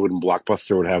like Hollywood and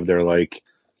Blockbuster would have their like.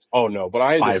 Oh no, but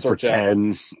I had to search out.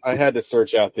 I had to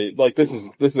search out the like. This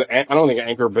is. I don't think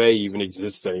Anchor Bay even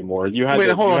exists anymore.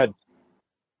 Hold on.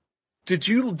 Do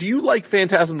you like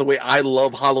Phantasm the way I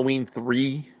love Halloween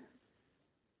 3?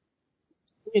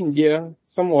 Yeah,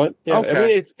 somewhat. Yeah. Okay. I mean,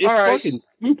 it's fucking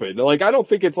stupid. Like, I don't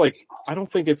think it's like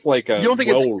a. You don't think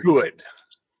it's good?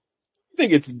 I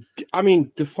think it's. I mean,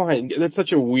 define. That's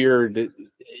such a weird.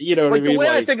 You know what I mean? The way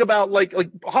I think about like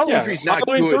Halloween 3 is not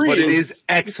good, but it is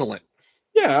excellent.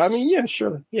 Yeah, I mean, yeah,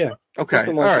 sure, yeah. Okay,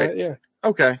 all right, that, yeah.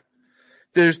 Okay.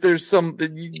 there's some,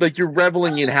 like, you're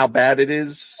reveling in how bad it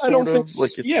is, I don't think,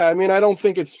 I don't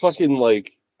think it's fucking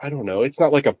like, I don't know, it's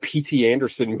not like a P.T.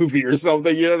 Anderson movie or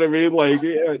something, you know what I mean? Like,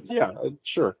 yeah,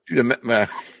 sure. Dude,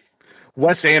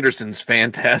 Wes Anderson's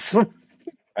Phantasm.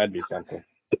 That'd be something.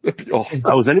 Oh,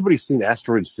 has anybody seen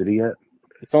Asteroid City yet?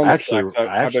 It's on Netflix.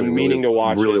 I've been meaning to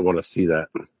watch it. I really want to see that.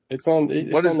 It's on.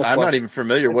 I'm not even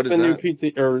familiar. What is the that? new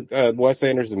P.T. or Wes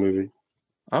Anderson movie?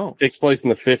 Oh, takes place in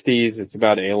the 50s. It's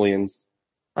about aliens.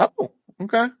 Oh,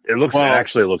 okay. It looks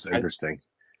interesting.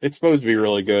 It's supposed to be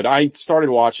really good. I started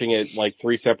watching it like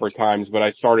 3 separate times, but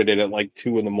I started it at like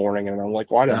 2 a.m, and I'm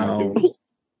like, why am I doing this?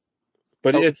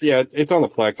 But it's on the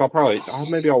Plex.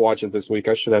 Maybe I'll watch it this week.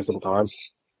 I should have some time.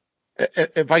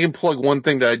 If I can plug one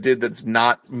thing that I did that's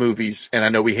not movies, and I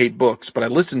know we hate books, but I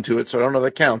listened to it, so I don't know if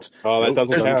that counts. Oh, that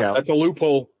doesn't count. That's a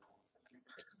loophole.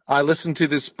 I listened to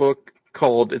this book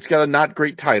called, it's got a not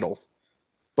great title,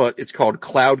 but it's called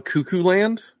Cloud Cuckoo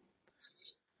Land.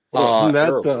 Isn't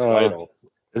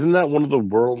that one of the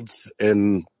worlds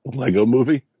in Lego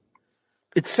movie?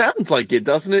 It sounds like it,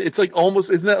 doesn't it? It's like almost,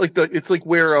 isn't that like it's like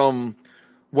where,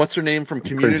 what's her name from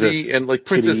Community and like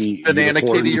Princess Banana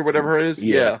Kitty or whatever it is?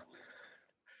 Yeah.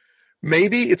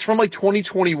 Maybe it's from like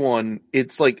 2021.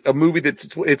 It's like a movie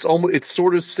it's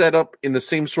sort of set up in the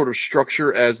same sort of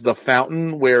structure as The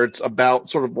Fountain, where it's about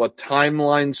sort of a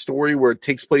timeline story where it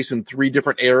takes place in 3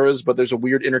 different eras, but there's a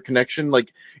weird interconnection.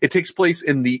 Like it takes place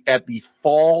at the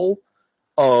fall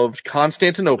of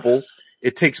Constantinople.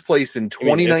 It takes place in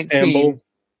 2019.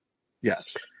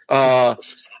 Yes.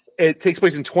 It takes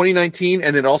place in 2019,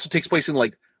 and then it also takes place in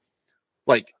like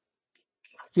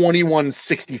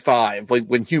 2165, like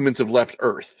when humans have left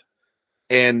Earth.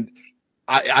 And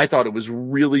I thought it was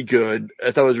really good.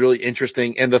 I thought it was really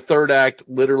interesting. And the third act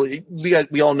literally,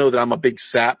 we all know that I'm a big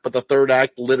sap, but the third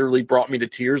act literally brought me to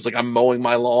tears. Like I'm mowing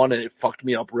my lawn and it fucked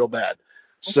me up real bad.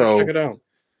 So check it out.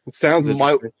 It sounds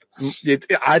interesting.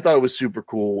 I thought it was super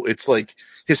cool. It's like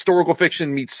historical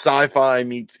fiction meets sci-fi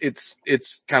meets,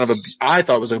 it's kind of I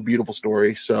thought it was a beautiful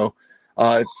story. So,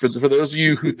 for those of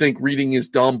you who think reading is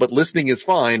dumb, but listening is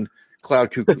fine,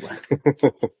 Cloud Cuckoo Land.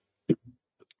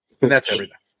 And that's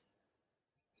everything.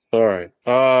 All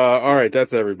right.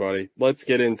 That's everybody. Let's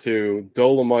get into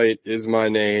Dolemite is my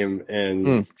name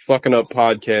and fucking up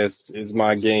podcasts is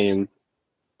my game.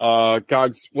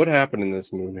 Gogs, what happened in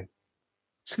this movie?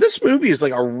 So this movie is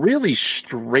like a really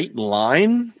straight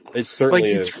line. It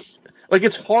certainly is.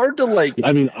 It's hard to like.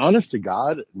 I mean, honest to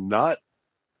God, not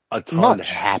a ton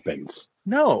happens.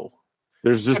 No.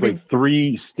 There's just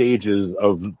 3 stages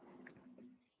of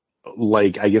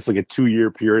like, I guess like a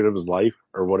 2-year period of his life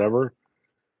or whatever.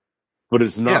 But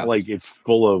it's not like it's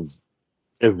full of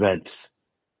events.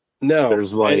 No.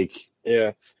 There's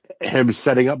him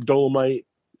setting up Dolemite,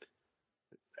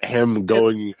 him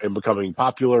going and becoming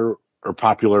popular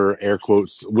air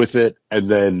quotes with it, and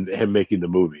then him making the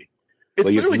movie. It's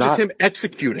literally just him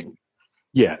executing.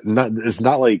 Yeah, it's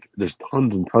not like there's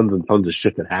tons and tons and tons of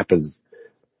shit that happens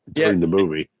during the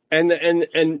movie.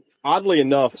 And oddly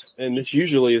enough, and this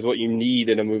usually is what you need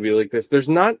in a movie like this, there's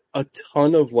not a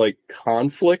ton of like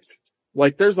conflict.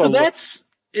 Like there's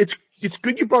it's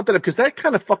good you brought that up because that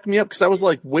kind of fucked me up because I was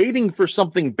like waiting for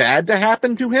something bad to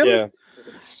happen to him. Yeah.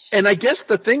 And I guess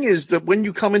the thing is that when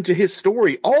you come into his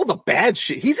story, all the bad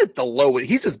shit, he's at the lowest.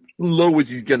 He's as low as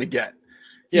he's going to get.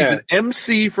 He's an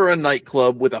MC for a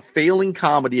nightclub with a failing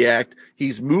comedy act.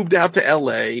 He's moved out to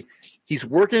LA. He's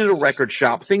working at a record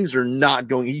shop. Things are not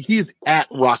going. He's at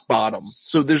rock bottom.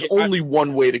 So there's only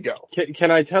one way to go.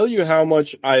 Can I tell you how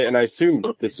much and I assume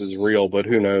this is real, but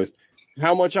who knows,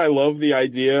 how much I love the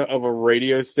idea of a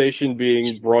radio station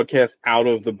being broadcast out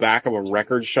of the back of a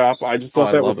record shop. I just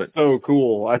thought that was so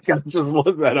cool. I just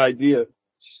love that idea.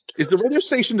 Is the radio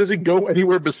station, does it go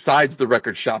anywhere besides the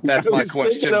record shop? That's my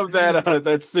question. Thinking of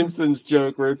that Simpsons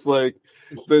joke where it's like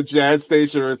the jazz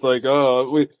station where it's like,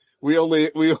 oh, we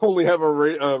only have a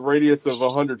radius of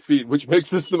 100 feet, which makes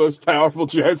this the most powerful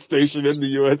jazz station in the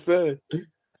USA.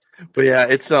 But yeah,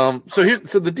 it's, so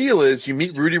the deal is you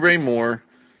meet Rudy Ray Moore.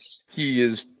 He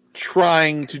is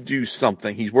trying to do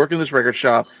something. He's working in this record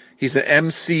shop. He's an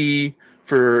MC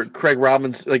for Craig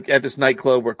Robinson, like at this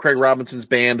nightclub where Craig Robinson's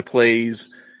band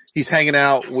plays. He's hanging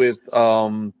out with,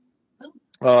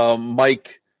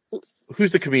 Mike,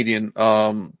 who's the comedian,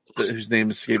 whose name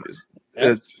escapes,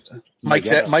 Mike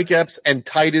Epps and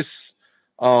Titus,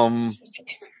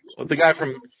 the guy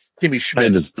from Kimmy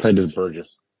Schmidt. Titus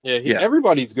Burgess. Yeah,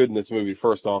 everybody's good in this movie,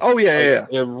 first off. Oh, yeah.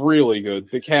 They're really good.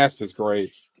 The cast is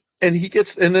great. And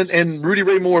and Rudy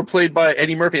Ray Moore played by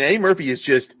Eddie Murphy. And Eddie Murphy is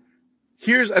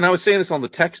and I was saying this on the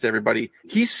text to everybody,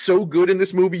 he's so good in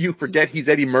this movie you forget he's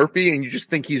Eddie Murphy and you just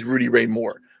think he's Rudy Ray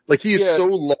Moore. Like he is so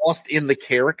lost in the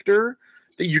character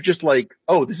that you're just like,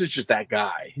 oh, this is just that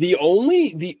guy. The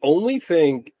only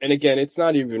thing, and again, it's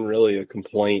not even really a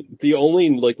complaint. The only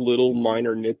like little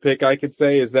minor nitpick I could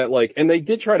say is that like, and they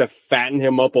did try to fatten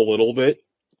him up a little bit,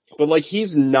 but like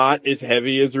he's not as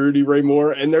heavy as Rudy Ray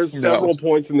Moore. And there's several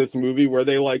points in this movie where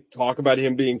they like talk about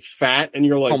him being fat, and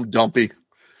you're like, I'm dumpy.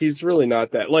 He's really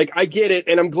not that. Like, I get it,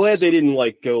 and I'm glad they didn't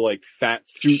like go like fat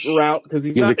suit route because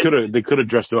he's not. They could have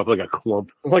dressed him up like a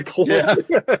clump. Yeah.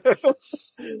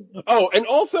 Oh, and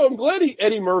also I'm glad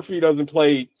Eddie Murphy doesn't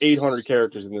play 800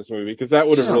 characters in this movie because that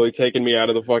would have really taken me out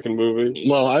of the fucking movie.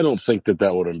 Well, I don't think that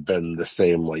would have been the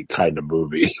same like kind of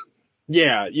movie.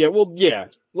 Yeah.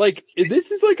 Like this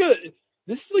is like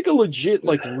a legit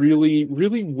like really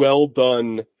really well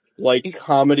done. Like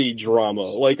comedy drama,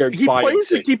 like he plays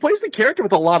the character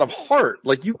with a lot of heart.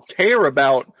 Like you care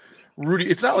about Rudy.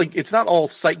 It's not all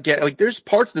sight gag. Like there's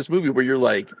parts of this movie where you're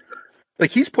like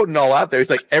he's putting it all out there.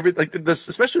 He's like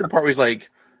especially the part where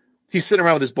he's sitting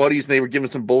around with his buddies and they were giving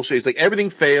some bullshit. He's like, everything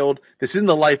failed. This isn't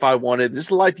the life I wanted. This is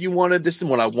the life you wanted. This isn't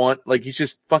what I want. Like he's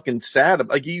just fucking sad.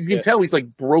 Like you can tell he's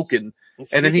like broken.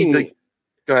 And then he like.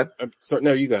 Go ahead. Sorry,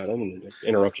 no, you got it. I'm going to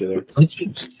interrupt you there.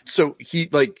 So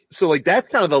that's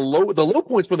kind of the low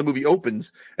points when the movie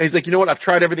opens. And he's like, you know what? I've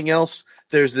tried everything else.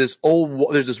 There's this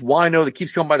wino that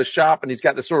keeps coming by the shop and he's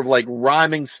got this sort of like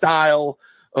rhyming style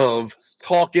of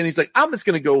talking. He's like, I'm just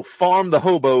going to go farm the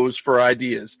hobos for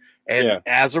ideas. And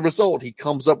as a result, he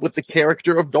comes up with the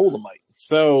character of Dolemite.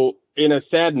 So in a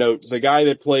sad note, the guy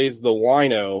that plays the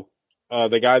wino,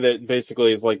 the guy that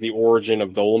basically is like the origin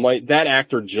of Dolemite, that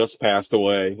actor just passed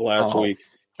away last week.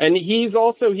 And he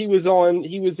was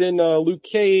in Luke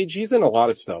Cage. He's in a lot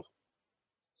of stuff.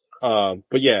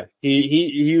 But yeah,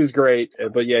 he was great.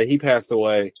 But yeah, he passed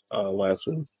away, last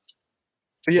week.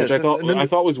 Yeah, which I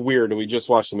thought was weird. And we just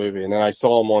watched the movie and then I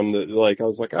saw him on I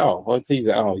was like, he's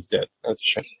dead. That's a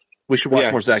shame. We should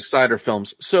watch more Zack Snyder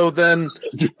films. So then,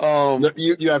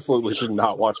 you absolutely should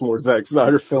not watch more Zack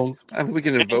Snyder films. I think we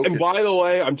can invoke and by the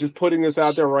way, I'm just putting this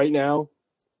out there right now.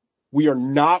 We are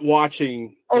not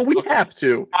watching. Oh, we have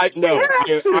to. I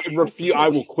refuse. I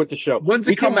will quit the show. When's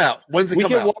it come out? We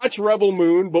can watch Rebel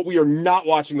Moon, but we are not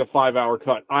watching the 5-hour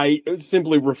cut. I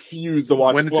simply refuse to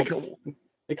watch.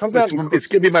 It comes out. It's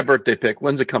gonna be my birthday pick.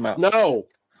 When's it come out? No.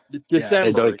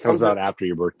 December. It comes out after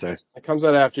your birthday. It comes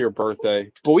out after your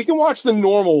birthday. But we can watch the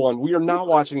normal one. We are not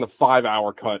watching the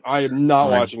 5-hour cut. I am not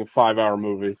watching a 5-hour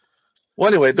movie. Well,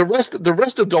 anyway, the rest of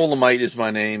Dolemite is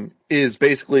my name is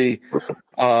basically,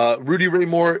 Rudy Ray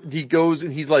Moore. He goes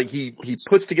and he's like, he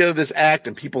puts together this act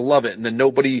and people love it. And then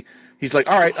he's like,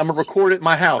 all right, I'm going to record it at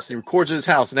my house. And he records it at his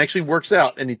house and actually works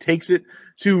out. And he takes it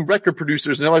to record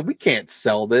producers and they're like, we can't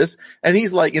sell this. And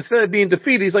he's like, instead of being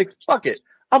defeated, he's like, fuck it.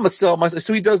 I'm gonna sell myself.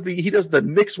 So he does the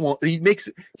mix one. He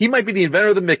might be the inventor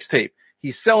of the mixtape.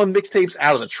 He's selling mixtapes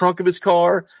out of the trunk of his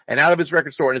car and out of his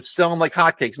record store and it's selling like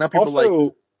hotcakes. Now people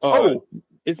are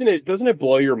like, doesn't it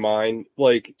blow your mind?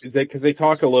 Like, cause they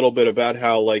talk a little bit about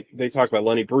how like, they talk about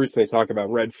Lenny Bruce and they talk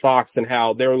about Red Fox and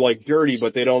how they're like dirty,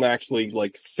 but they don't actually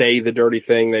like say the dirty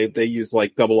thing. They use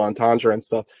like double entendre and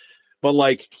stuff. But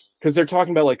like, cause they're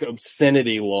talking about like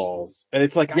obscenity laws and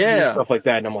it's like, I hear stuff like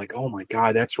that and I'm like, oh my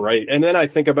God, that's right. And then I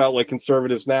think about like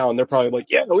conservatives now and they're probably like,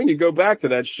 yeah, we need to go back to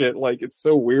that shit. Like, it's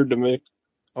so weird to me.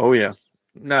 Oh yeah.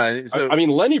 No, I mean,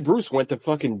 Lenny Bruce went to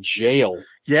fucking jail.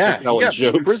 Yeah. He got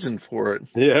in prison for it.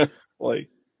 Yeah. Like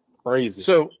crazy.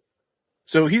 So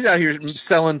he's out here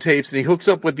selling tapes and he hooks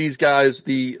up with these guys,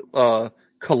 the,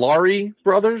 Kalari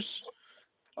brothers.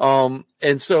 And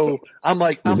so I'm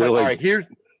like, all right, here's,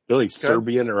 they're like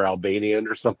Serbian or Albanian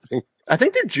or something. I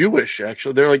think they're Jewish,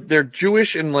 actually. They're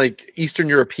Jewish and like Eastern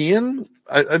European,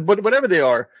 but whatever they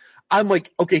are. I'm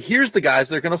like, okay, here's the guys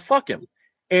that are going to fuck him.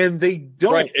 And they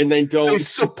don't. Right, and they don't. They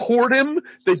support him.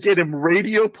 They get him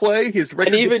radio play. His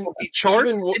record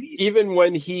charts. Even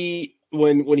when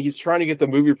he's trying to get the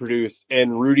movie produced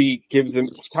and Rudy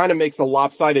kind of makes a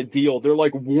lopsided deal, they're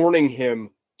like warning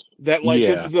him that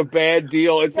this is a bad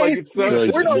deal. It's like, it's so,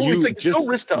 no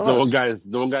risk to us.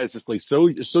 The one guy's just like, so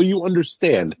you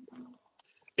understand,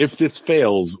 if this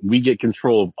fails, we get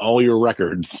control of all your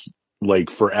records, like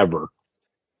forever.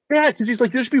 Yeah, cause he's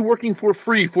like, you'll just be working for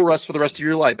free for us for the rest of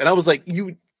your life. And I was like,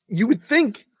 you would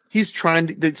think he's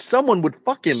that someone would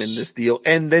fuck him in this deal.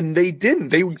 And then they didn't.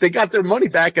 They got their money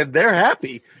back and they're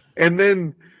happy. And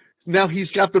then now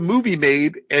he's got the movie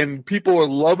made and people are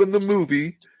loving the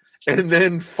movie. And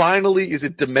then finally, is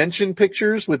it Dimension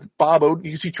Pictures with Bob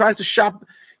Odenkirk? He tries to shop.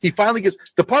 He finally gets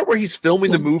the part where he's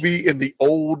filming the movie in the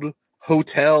old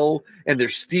hotel and they're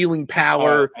stealing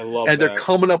power I love and that. they're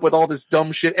coming up with all this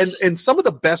dumb shit. And some of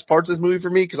the best parts of this movie for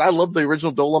me, because I love the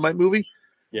original Dolomite movie,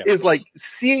 is like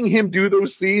seeing him do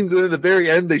those scenes, and at the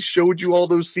very end they showed you all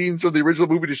those scenes from the original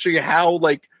movie to show you how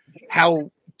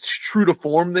true to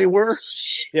form they were.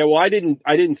 Yeah, well, I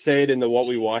didn't say it in the What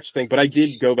We Watched thing, but I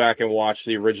did go back and watch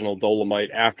the original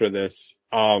Dolomite after this.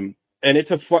 And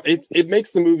it's it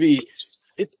makes the movie,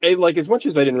 like, as much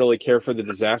as I didn't really care for the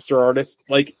Disaster Artist,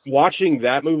 like, watching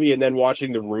that movie and then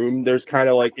watching The Room, there's kind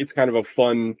of like, it's kind of a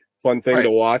fun thing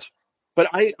to watch. But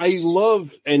I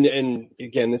love, and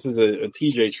again, this is a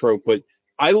TJ trope, but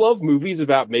I love movies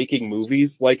about making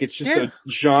movies. Like, it's just a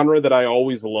genre that I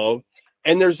always love.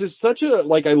 And there's just such a,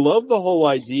 like, I love the whole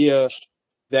idea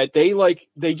that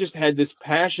they just had this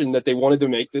passion that they wanted to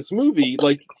make this movie.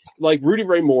 Like Rudy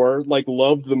Ray Moore, like,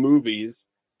 loved the movies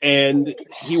and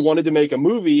he wanted to make a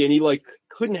movie and he, like,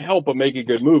 couldn't help but make a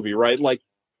good movie, right? Like,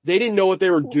 they didn't know what they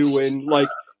were doing. Like,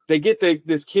 they get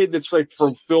this kid that's like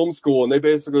from film school and they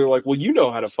basically are like, well, you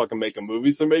know how to fucking make a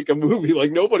movie, so make a movie.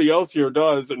 Like, nobody else here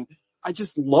does. And I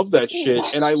just love that shit.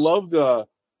 And I loved,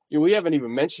 we haven't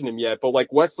even mentioned him yet, but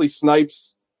like Wesley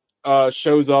Snipes,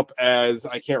 shows up as,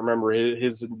 I can't remember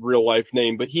his real life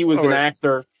name, but he was an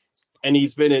actor and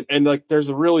he's been in, and like, there's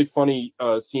a really funny,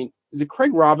 scene. Is it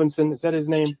Craig Robinson? Is that his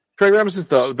name? Craig Robinson's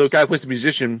the guy who plays the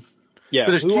musician. Yeah.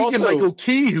 But there's Keegan-Michael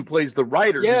Key who plays the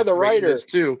writer. Yeah, the writer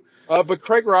too. But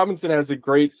Craig Robinson has a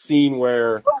great scene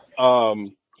where,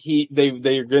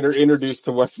 they're introduced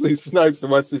to Wesley Snipes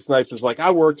and Wesley Snipes is like,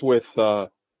 I worked with,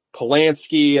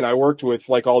 Polanski and I worked with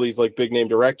like all these like big name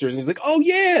directors, and he's like, oh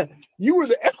yeah, you were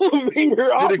the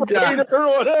elevator operator or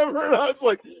whatever. And I was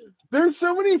like, there's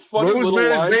so many funny little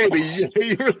lines.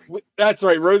 Baby. That's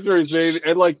right, Rosemary's Baby.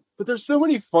 And like, but there's so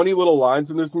many funny little lines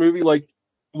in this movie. Like,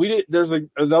 there's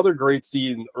another great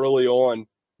scene early on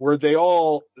where they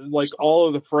all, like, all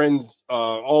of the friends,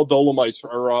 all Dolomites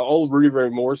or all Rudy Ray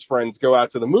Moore's friends go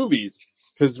out to the movies.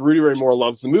 Because Rudy Ray Moore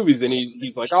loves the movies, and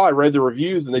he's like, oh, I read the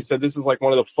reviews, and they said this is like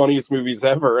one of the funniest movies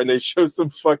ever, and they show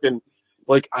some fucking,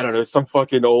 like, I don't know, some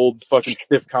fucking old fucking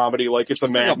stiff comedy, like it's a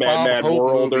Mad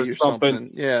World or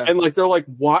something. Yeah. And like, they're like,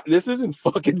 what? This isn't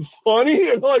fucking funny?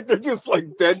 And like, they're just like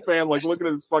deadpan, like looking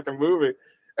at this fucking movie.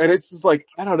 And it's just like,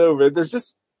 I don't know, man,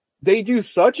 they do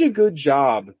such a good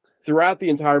job throughout the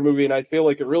entire movie, and I feel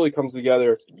like it really comes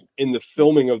together in the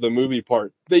filming of the movie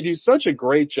part. They do such a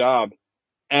great job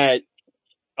at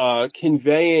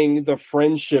conveying the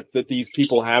friendship that these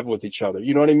people have with each other.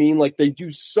 You know what I mean? Like, they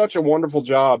do such a wonderful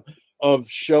job of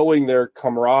showing their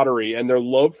camaraderie and their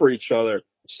love for each other.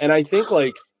 And I think,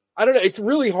 like, I don't know, it's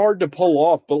really hard to pull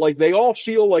off, but like, they all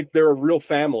feel like they're a real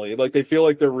family. Like, they feel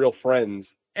like they're real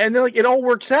friends. And then, like, it all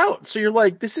works out. So you're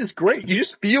like, this is great. You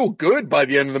just feel good by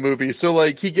the end of the movie. So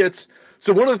like,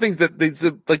 so one of the things that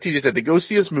like TJ said, they go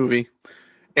see this movie.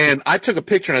 And I took a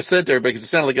picture and I sent it to everybody because it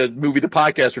sounded like a movie, the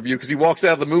podcast review, because he walks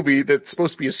out of the movie that's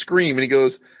supposed to be a Scream and he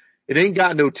goes, it ain't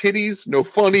got no titties, no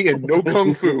funny, and no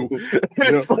kung fu.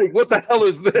 And it's like, what the hell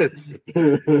is this?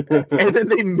 And then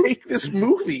they make this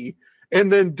movie,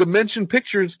 and then Dimension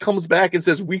Pictures comes back and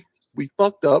says, we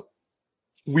fucked up.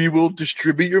 We will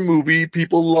distribute your movie.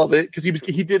 People love it. Cause he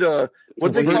did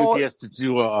what they call it? He has to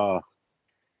do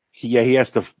he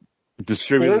has to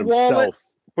distribute it himself.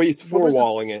 But he's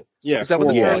four-walling it. Yeah. Is that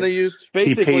what the term they used?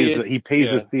 Basically, he pays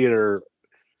the theater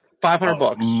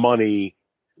 $500 money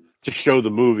to show the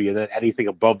movie, and then anything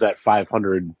above that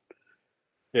 500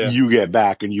 you get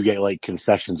back, and you get like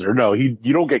concessions. Or no, you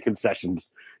don't get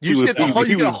concessions. You get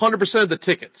 100% of the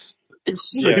tickets.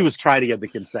 He was trying to get the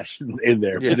concession in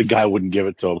there, but the guy wouldn't give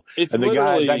it to him. And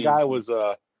that guy was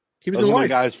he was one in of Life. the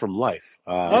guys from Life.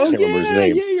 I can't remember his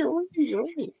name. Yeah, you're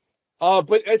right.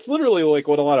 But it's literally like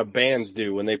what a lot of bands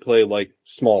do when they play like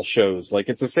small shows. Like,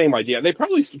 it's the same idea. They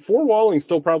probably, four-walling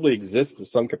still probably exists to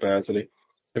some capacity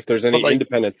if there's any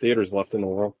independent theaters left in the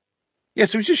world. Yeah,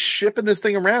 so he's just shipping this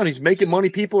thing around. He's making money.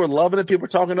 People are loving it. People are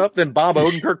talking up. Then Bob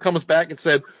Odenkirk comes back and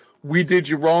said, we did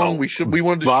you wrong. We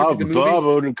wanted to distribute the movie. Bob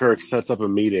Odenkirk sets up a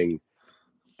meeting,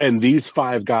 and these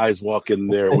 5 guys walk in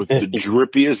there with the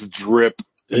drippiest drip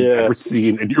you've ever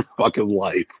seen in your fucking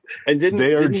life. And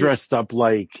they are dressed up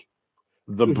like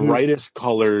the brightest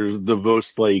colors, the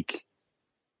most like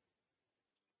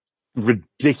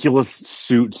ridiculous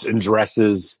suits and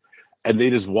dresses, and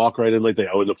they just walk right in like they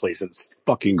own the place. It's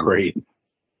fucking great.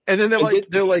 And then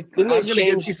didn't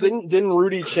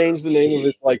Rudy change the name of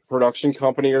his like production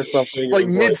company or something? Like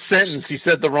mid-sentence, he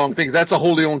said the wrong thing. That's a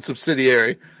wholly owned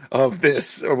subsidiary of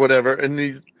this or whatever.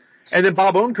 And then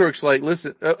Bob Odenkirk's like,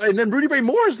 listen, and then Rudy Ray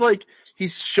Moore is like,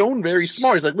 he's shown very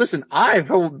smart. He's like, listen,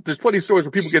 there's plenty of stories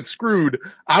where people get screwed.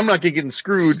 I'm not getting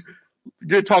screwed.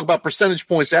 going to talk about percentage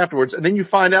points afterwards, and then you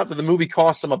find out that the movie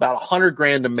cost them about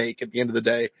 $100,000 to make at the end of the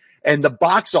day, and the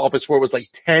box office for it was like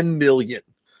 10 million.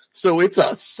 So it's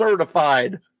a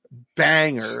certified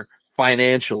banger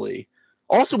financially.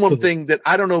 Also, one thing that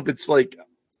I don't know if it's like,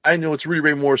 I know it's Rudy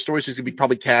Ray Moore's story, so he's going to be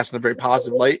probably cast in a very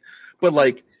positive light, but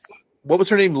like, what was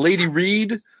her name? Lady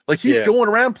Reed? Like he's going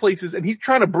around places and he's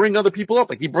trying to bring other people up.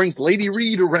 Like he brings Lady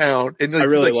Reed around and like, I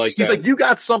really like he's that. like, you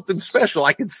got something special.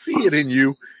 I can see it in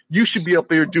you. You should be up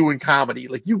there doing comedy.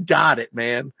 Like you got it,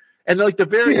 man. And like the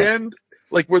very end,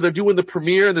 like where they're doing the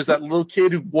premiere and there's that little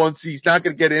kid who he's not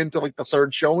going to get into like the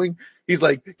third showing. He's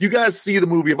like, you guys see the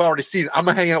movie. I've already seen it. I'm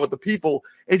going to hang out with the people,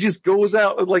 and just goes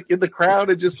out like in the crowd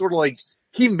and just sort of like,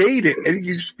 he made it and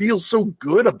you just feel so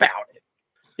good about it.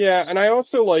 Yeah, and I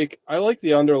also like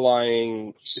the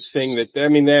underlying thing that, I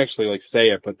mean, they actually like say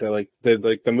it, but they're like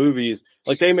the movies,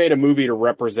 like they made a movie to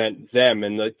represent them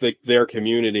and like their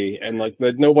community, and like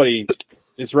nobody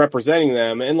is representing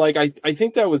them. And like I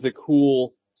think that was a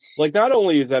cool, like not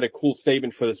only is that a cool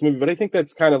statement for this movie, but I think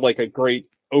that's kind of like a great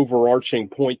overarching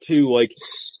point too. Like,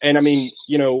 and I mean,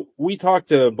 you know, we talked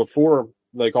before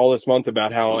like all this month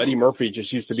about how Eddie Murphy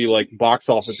just used to be like box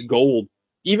office gold,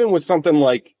 even with something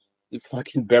like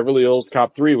fucking Beverly Hills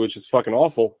Cop 3, which is fucking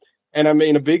awful. And I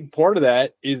mean, a big part of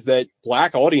that is that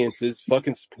black audiences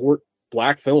fucking support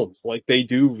black films. Like they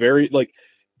do very, like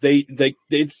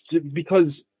it's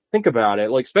because think about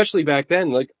it, like especially back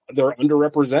then, like they're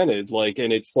underrepresented, like,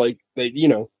 and it's like they, you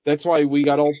know, that's why we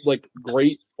got all like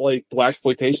great like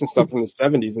blaxploitation stuff from the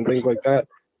 70s and things like that.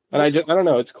 And I don't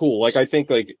know, it's cool. Like I think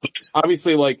like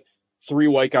obviously like three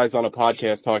white guys on a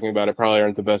podcast talking about it probably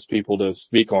aren't the best people to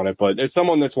speak on it, but as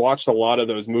someone that's watched a lot of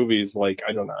those movies, like,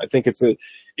 I don't know, I think it's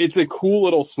a cool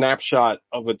little snapshot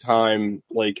of a time,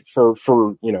 like, for,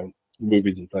 you know,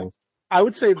 movies and things. I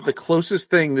would say that the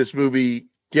closest thing this movie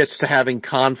gets to having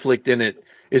conflict in it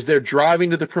is they're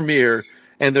driving to the premiere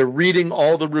and they're reading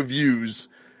all the reviews,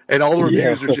 and all the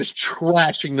reviews are just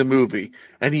trashing the movie.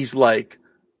 And he's like,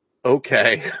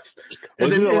 okay.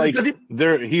 And then, like,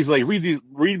 he's like,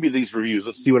 read me these reviews.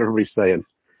 Let's see what everybody's saying.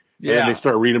 Yeah. And then they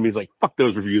start reading them. He's like, fuck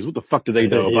those reviews. What the fuck do they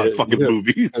know about fucking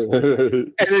movies?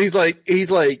 And then he's like,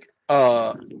 and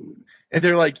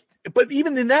they're like, but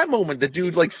even in that moment, the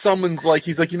dude like summons, like,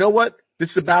 he's like, you know what?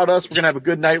 This is about us. We're going to have a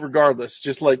good night regardless.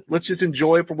 Just like, let's just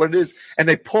enjoy it for what it is. And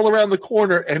they pull around the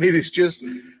corner and it is just,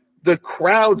 the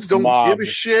crowds don't give a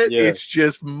shit. Yeah. It's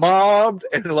just mobbed,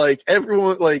 and like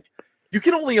everyone, like, you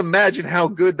can only imagine how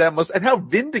good that must, and how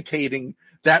vindicating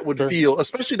that would feel,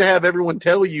 especially to have everyone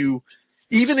tell you,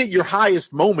 even at your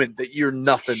highest moment, that you're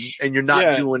nothing and you're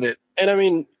not doing it. And I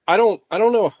mean, I don't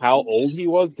know how old he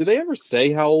was. Did they ever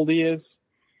say how old he is?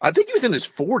 I think he was in his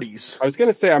 40s. I was going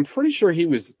to say, I'm pretty sure he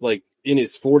was like in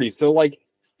his 40s. So like,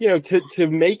 you know, to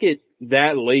make it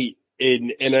that late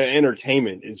in an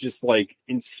entertainment is just like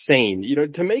insane. You know,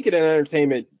 to make it an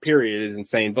entertainment period is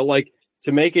insane, but like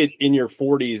to make it in your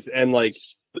 40s and like,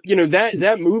 you know,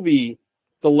 that movie,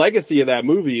 the legacy of that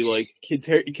movie, like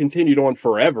continued on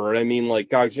forever. I mean, like,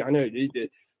 guys, I know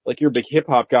like you're a big hip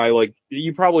hop guy, like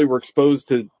you probably were exposed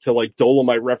to like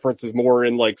Dolemite references more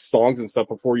in like songs and stuff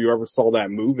before you ever saw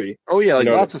that movie. Oh yeah, like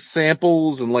lots of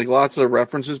samples and like lots of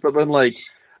references. But then like,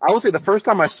 I would say the first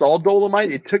time I saw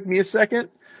Dolemite, it took me a second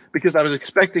because I was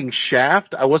expecting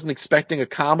Shaft. I wasn't expecting a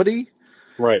comedy.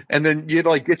 Right. And then you'd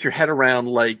like get your head around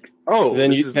like, oh.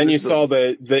 Then you saw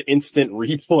the instant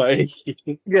replay.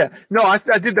 Yeah. No, I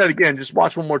did that again. Just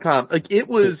watch one more time. Like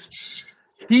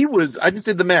I just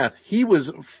did the math. He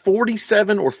was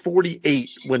 47 or 48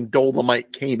 when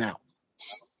Dolemite came out.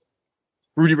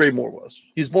 Rudy Ray Moore was.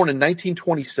 He was born in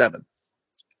 1927.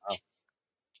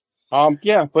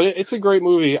 Yeah, but it's a great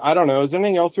movie. I don't know. Is there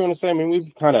anything else you want to say? I mean,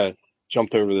 we've kind of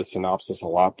jumped over the synopsis a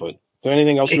lot, but is there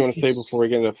anything else you want to say before we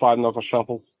get into Five Knuckle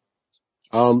Shuffles?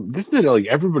 Just that like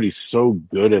everybody's so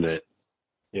good in it.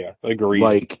 Yeah, agreed.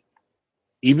 Like,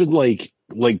 even like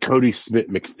Cody Smith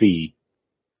McPhee,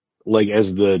 like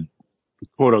as the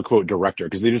quote unquote director,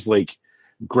 because they just like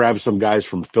grab some guys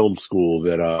from film school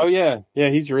that oh yeah,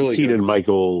 he's really Keaton good.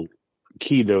 Michael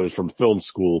Key knows from film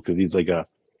school because he's like a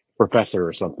professor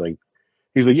or something.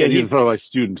 He's like, these are some of my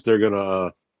students. They're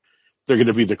gonna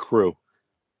be the crew.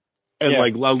 And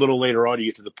like a little later on, you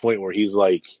get to the point where he's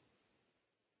like,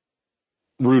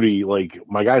 Rudy, like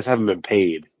my guys haven't been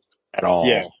paid at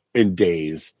all in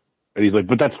days, and he's like,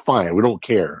 but that's fine. We don't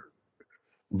care,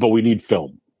 but we need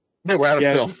film. Yeah, we're out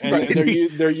of film. And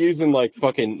right. they're using like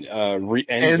fucking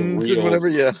ends and whatever.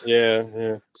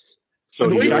 Yeah. So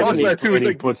he talks about too.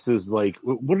 He puts his like,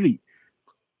 what did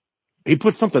he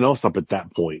put something else up at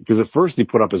that point, because at first he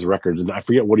put up his records, and I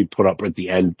forget what he put up at the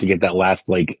end to get that last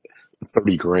like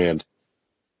 $30,000.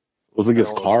 Was it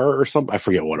his car or something? I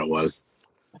forget what it was.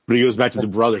 But he goes back to the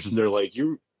brothers and they're like,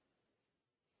 you're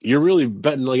really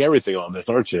betting like everything on this,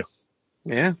 aren't you?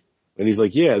 Yeah. And he's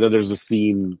like, yeah. And then there's a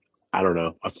scene, I don't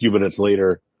know, a few minutes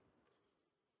later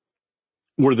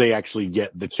where they actually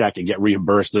get the check and get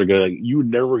reimbursed. They're going, you're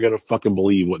never going to fucking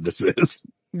believe what this is.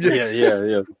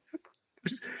 Yeah.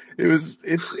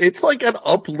 It's like an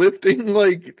uplifting,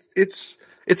 like, it's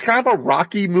kind of a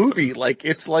Rocky movie. Like,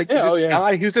 it's like this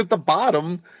guy who's at the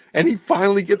bottom and he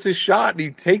finally gets his shot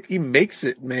and he makes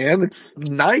it, man. It's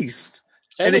nice.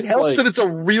 And it helps that it's a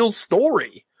real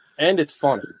story. And it's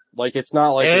funny. Like, it's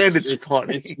not like it's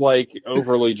funny. It's like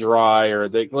overly dry or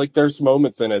there's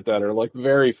moments in it that are like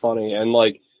very funny. And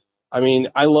like, I mean,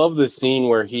 I love the scene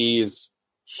where he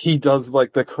does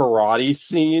like the karate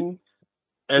scene.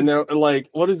 And they're like,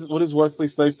 what does Wesley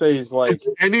Snipes say? He's like,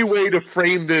 any way to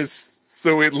frame this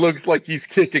so it looks like he's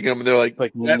kicking him. And they're like,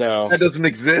 no, that doesn't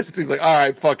exist. He's like, all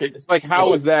right, fuck it. It's like,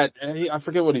 how is that? I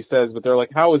forget what he says, but they're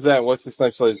like, how is that? Wesley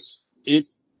Snipes says, it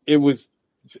was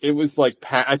like,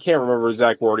 I can't remember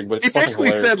exact wording, but it's he basically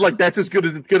hilarious. said like, that's as good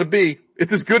as it's going to be.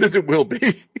 It's as good as it will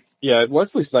be. Yeah,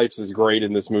 Wesley Snipes is great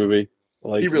in this movie.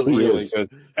 Like, he really is. Good.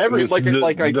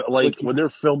 When they're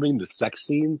filming the sex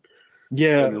scene,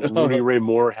 yeah, Rudy Ray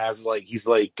Moore has like, he's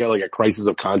like got like a crisis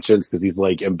of conscience because he's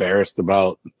like embarrassed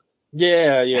about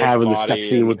having the sex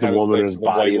scene with the woman and his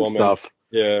body and stuff.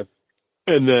 Yeah.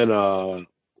 And then,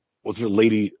 what's her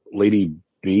Lady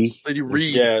B? Lady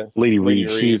Reed. Yeah. Lady Reed.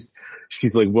 She's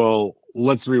like, well,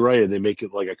 let's rewrite it. They make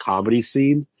it like a comedy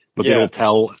scene, but they don't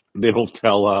tell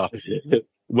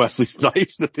Wesley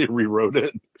Snipes that they rewrote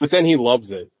it. But then he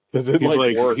loves it.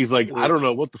 He's like, I don't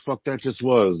know what the fuck that just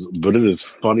was, but it is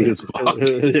funny as fuck.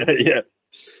 Yeah.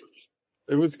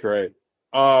 It was great.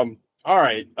 All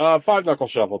right. 5 knuckle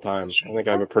shuffle time. I think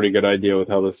I have a pretty good idea with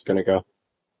how this is gonna go.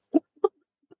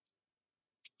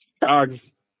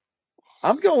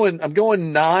 I'm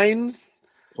going 9.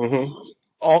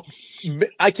 Mm-hmm.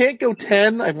 I can't go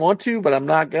 10. I want to, but I'm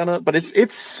not gonna. But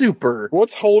it's super.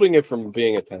 What's holding it from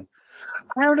being a 10?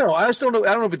 I don't know. I just don't know.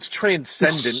 I don't know if it's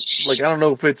transcendent. Like, I don't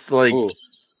know if it's like,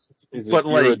 is but it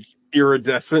like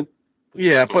iridescent.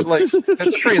 Yeah, but like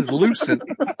that's translucent.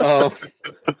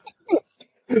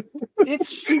 It's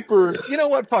super. You know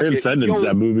what? Fuck Transcendence,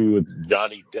 that movie with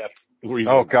Johnny Depp. Where he's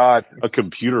God, a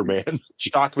computer man.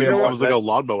 Shocked me. He becomes like a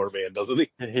lawnmower man, doesn't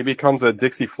he? He becomes a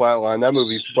Dixie Flatline. That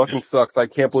movie fucking sucks. I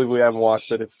can't believe we haven't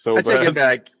watched it. It's so bad. I take it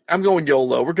back. I'm going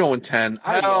YOLO. We're going 10.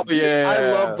 I love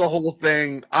the whole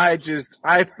thing. I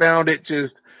found it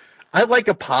I like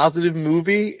a positive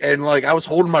movie, and like I was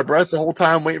holding my breath the whole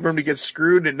time waiting for him to get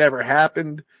screwed. It never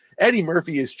happened. Eddie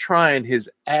Murphy is trying his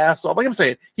ass off. Like I'm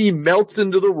saying, he melts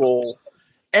into the role.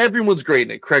 Everyone's great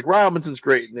in it. Craig Robinson's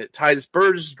great in it. Titus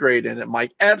Burgess is great in it.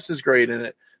 Mike Epps is great in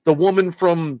it. The woman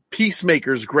from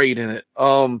Peacemaker's great in it.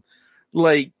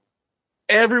 Like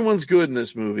everyone's good in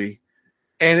this movie.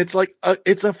 And it's like,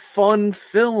 it's a fun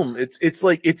film.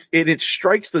 It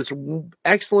strikes this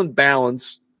excellent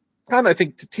balance. Kind of, I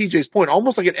think to TJ's point,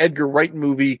 almost like an Edgar Wright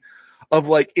movie of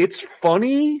like, it's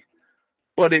funny,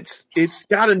 but it's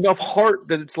got enough heart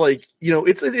that it's like, you know,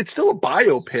 it's still a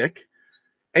biopic.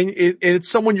 And it's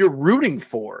someone you're rooting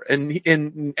for. And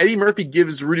Eddie Murphy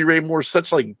gives Rudy Ray Moore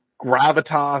such like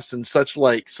gravitas and such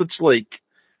like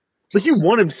you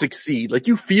want him to succeed. Like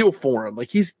you feel for him. Like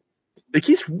he's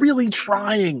really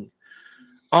trying.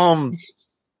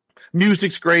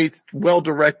 Music's great, well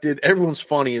directed. Everyone's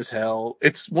funny as hell.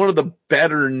 It's one of the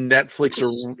better Netflix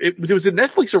was it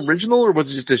Netflix original or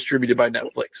was it just distributed by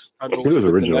Netflix? I believe it's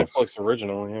original. A Netflix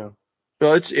original, yeah.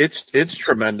 Well, it's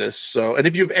tremendous. So, and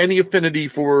if you have any affinity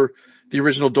for the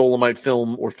original Dolemite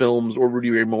film or films or Rudy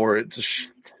Ray Moore, it's a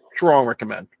strong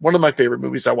recommend. One of my favorite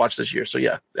movies I watched this year. So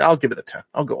yeah, I'll give it a 10.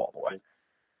 I'll go all the way.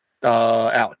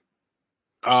 Alec.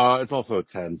 It's also a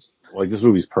 10. Like this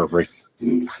movie's perfect.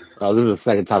 This is the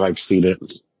second time I've seen it.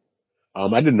 I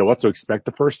didn't know what to expect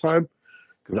the first time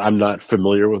because I'm not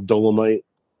familiar with Dolemite.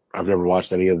 I've never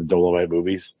watched any of the Dolemite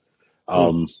movies.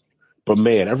 But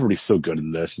man, everybody's so good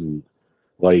in this, and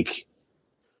like,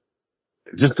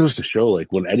 it just goes to show,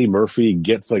 like, when Eddie Murphy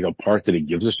gets like a part that he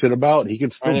gives a shit about, he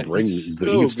can still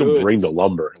bring the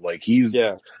lumber. Like he's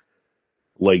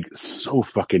like so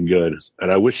fucking good,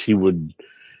 and I wish he would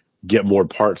get more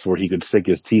parts where he could sink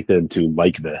his teeth into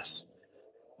like this.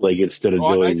 Like instead of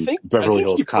doing Beverly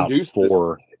Hills Cop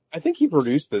 4. I think he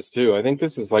produced this too. I think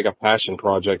this is like a passion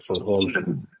project for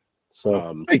him.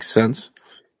 So makes sense.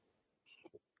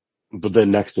 But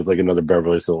then next is like another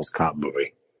Beverly Hills Cop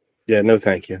movie. Yeah, no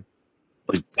thank you.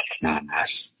 Like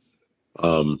badass.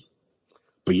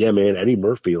 But yeah, man, Eddie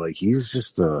Murphy, like he's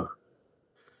just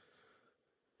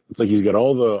It's like he's got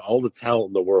all the talent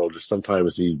in the world, just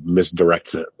sometimes he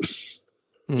misdirects it.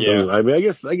 Yeah. I mean, I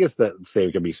guess that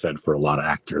same can be said for a lot of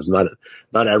actors. Not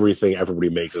everything everybody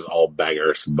makes is all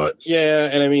bangers, but yeah.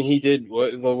 And I mean, he did.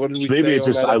 What did we maybe say it's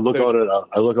on just that I look episode?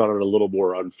 on it a little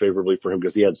more unfavorably for him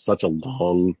because he had such a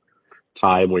long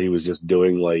time where he was just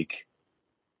doing like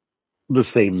the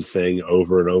same thing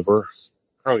over and over,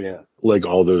 Oh yeah. like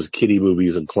all those kiddie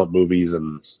movies and clump movies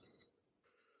and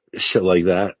shit like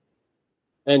that.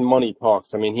 And money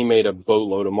talks. I mean, he made a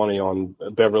boatload of money on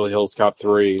Beverly Hills Cop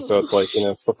 3, so it's like,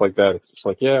 stuff like that. It's just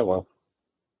like, yeah, well,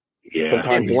 Yeah, Can't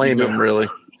sometimes blame him, really.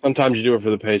 you do it for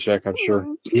the paycheck, I'm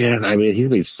sure. yeah. I mean, he's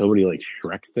made so many like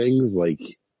Shrek things, like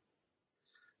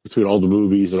between all the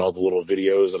movies and all the little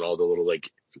videos and all the little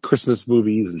like Christmas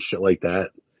movies and shit like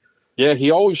that. Yeah,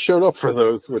 he always showed up for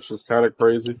those, which is kind of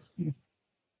crazy.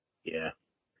 Yeah.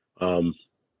 Um,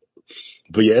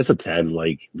 but yeah, it's a 10.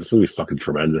 Like this movie's fucking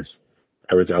tremendous.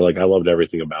 Everything I loved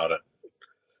everything about it.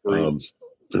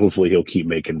 Hopefully he'll keep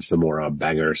making some more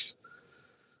bangers.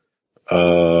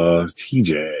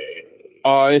 TJ.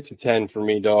 It's a 10 for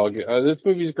me, dog. This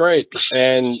movie's great.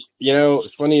 And,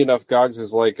 funny enough, Gogs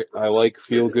is like, I like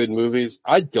feel-good movies.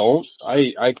 I don't.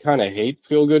 I kind of hate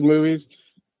feel-good movies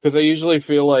because I usually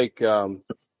feel like,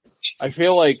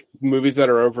 movies that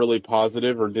are overly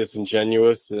positive are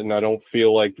disingenuous, and I don't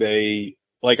feel like they,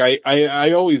 like,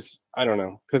 I always, I don't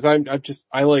know, cause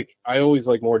I always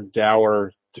like more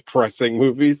dour, depressing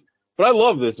movies. But I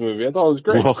love this movie. I thought it was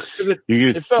great. Well,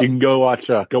 you can go watch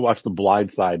The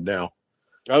Blind Side now.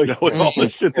 Oh, With all the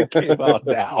shit that came out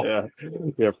now.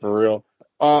 Yeah, for real.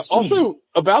 Also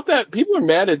about that, people are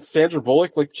mad at Sandra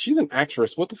Bullock. Like, she's an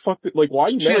actress. What the fuck? Why are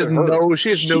you mad at her? She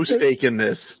has no stake in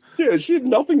this. Yeah, she had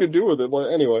nothing to do with it.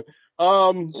 Like, anyway.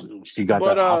 She got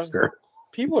that Oscar.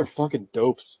 People are fucking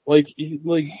dopes.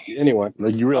 Anyway.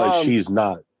 Like you realize she's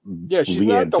not. Yeah, she's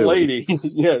not the lady.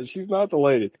 Yeah, she's not the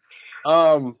lady.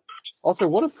 Also,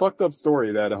 what a fucked up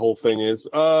story that whole thing is.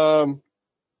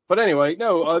 But anyway,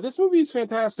 no, this movie is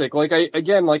fantastic.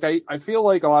 I feel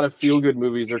like a lot of feel-good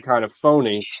movies are kind of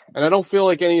phony, and I don't feel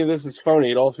like any of this is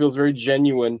phony. It all feels very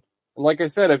genuine. And like I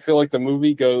said, I feel like the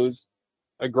movie goes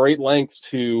a great lengths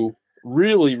to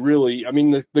really, really, I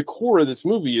mean, the core of this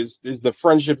movie is the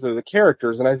friendship of the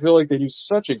characters, and I feel like they do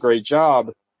such a great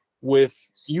job with,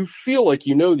 you feel like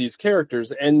you know these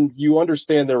characters, and you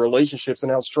understand their relationships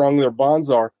and how strong their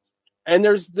bonds are. And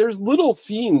there's little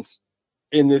scenes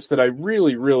in this that I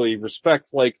really, really respect.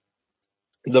 Like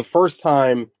the first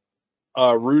time,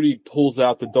 Rudy pulls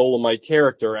out the Dolemite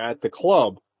character at the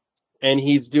club, and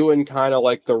he's doing kind of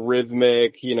like the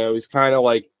rhythmic, he's kind of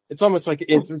like, it's almost like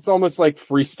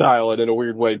freestyle in a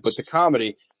weird way, but the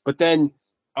comedy. But then,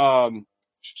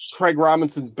 Craig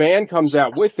Robinson's band comes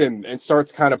out with him and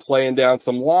starts kind of playing down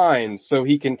some lines so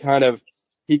he can kind of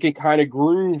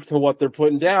groove to what they're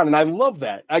putting down. And I love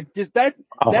that.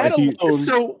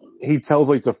 So he tells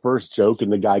like the first joke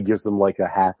and the guy gives him like a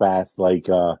half-ass, like,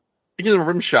 he gives him a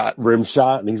rim shot,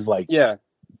 and he's like, yeah.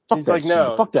 He's like,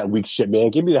 no, fuck that weak shit, man.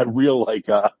 Give me that real, like,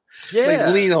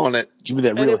 lean on it. Give me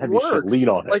that real heavy shit. Lean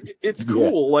on it. Like, it's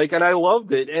cool. Like, and I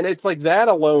loved it. And it's like that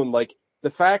alone, like the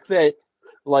fact that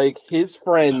like his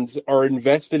friends are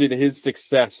invested in his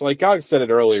success. Like God said it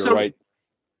earlier, right?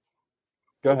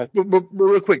 Go ahead. But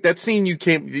real quick, that scene you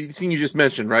just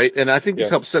mentioned, right? And I think this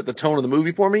helps set the tone of the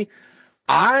movie for me.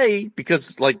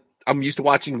 Because like I'm used to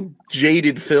watching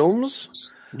jaded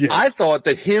films, I thought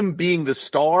that him being the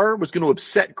star was going to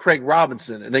upset Craig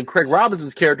Robinson, and then Craig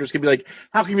Robinson's character is going to be like,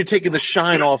 "How come you're taking the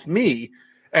shine off me?"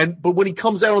 But when he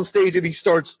comes out on stage and he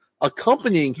starts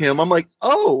accompanying him, I'm like,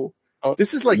 "Oh,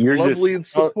 this is like lovely and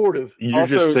supportive." You're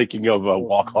also just thinking of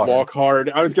Walk Hard. Walk Hard.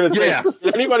 I was going to say,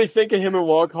 did anybody think of him in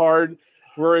Walk Hard?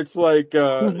 Where it's like,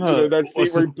 that scene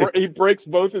where he breaks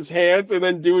both his hands, and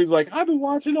then Dewey's like, I've been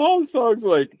watching all the songs,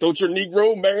 like, don't your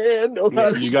Negro man?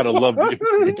 You gotta love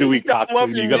Dewey Cox.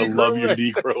 You gotta love your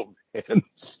Negro man.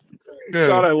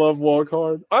 God, I love Walk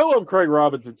Hard. I love Craig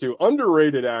Robinson too.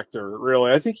 Underrated actor,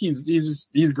 really. I think he's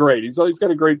great. He's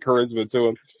got a great charisma to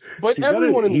him. But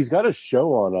he's got a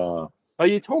show on, oh,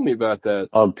 you told me about that.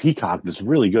 Peacock that's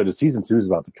really good. Season 2 is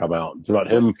about to come out. It's about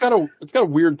him. It's got a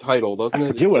weird title, doesn't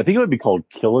it? I think it would be called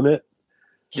Killing It.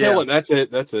 Killing, that's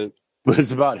it. But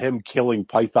it's about him killing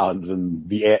pythons in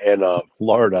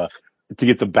Florida to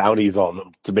get the bounties on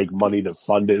them to make money to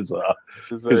fund his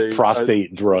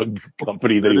prostate drug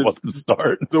company that he wants to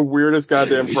start. The weirdest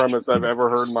goddamn premise I've ever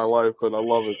heard in my life, but I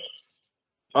love it.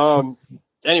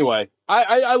 Anyway,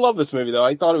 I love this movie though.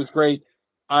 I thought it was great.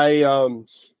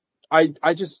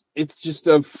 It's just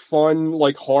a fun,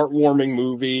 like, heartwarming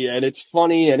movie, and it's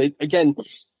funny, and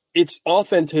it's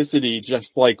authenticity,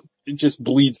 just like it just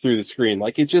bleeds through the screen.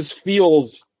 Like it just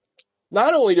feels,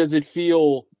 not only does it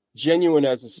feel genuine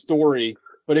as a story,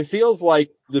 but it feels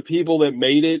like the people that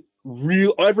made it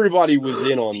everybody was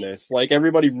in on this. Like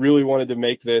everybody really wanted to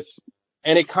make this,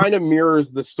 and it kind of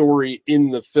mirrors the story in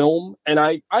the film. And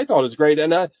I thought it was great.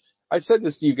 And I said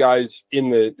this to you guys in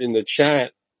the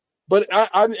chat, but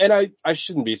I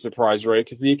shouldn't be surprised, right?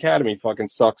 Cause the Academy fucking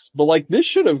sucks. But like this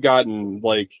should have gotten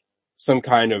like some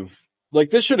kind of,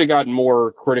 like this should have gotten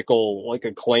more critical, like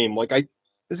acclaim.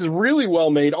 This is really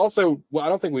well made. Also, well, I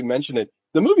don't think we mentioned it.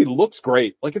 The movie looks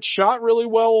great. Like it's shot really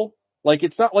well. Like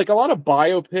it's not like a lot of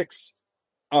biopics,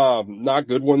 not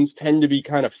good ones, tend to be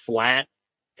kind of flat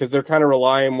because they're kind of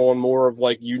relying on more of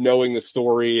like you knowing the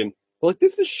story. And like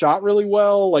this is shot really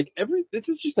well. Like this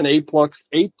is just an A plus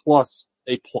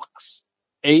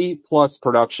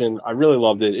production. I really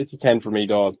loved it. It's a 10 for me,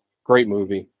 dog. Great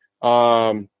movie.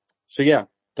 So yeah,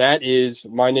 that is,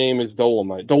 my name is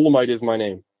Dolemite. Dolemite is my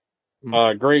name.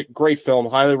 Great film.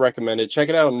 Highly recommended. Check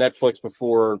it out on Netflix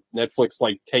before Netflix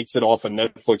like takes it off of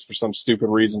Netflix for some stupid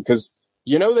reason. Cause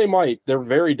you know they might. They're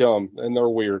very dumb and they're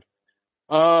weird.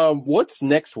 What's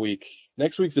next week?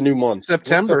 Next week's a new month.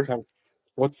 September.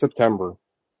 What's September?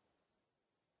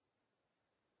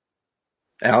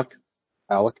 Alec?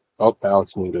 Oh,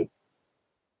 Alex muted.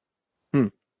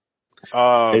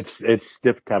 It's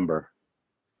Stifftember.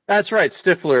 That's right,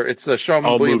 Stifler. It's a Sean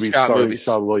William Scott movie.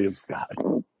 Sean William Scott.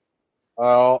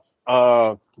 Oh,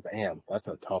 man, that's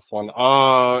a tough one.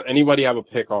 Anybody have a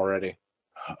pick already?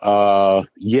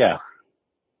 Yeah.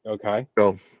 Okay.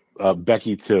 Go.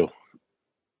 Becky too.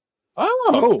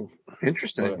 Oh,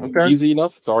 interesting. Okay. Easy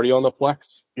enough. It's already on the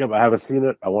Plex. Yeah, but I haven't seen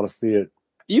it. I want to see it.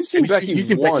 You've seen Becky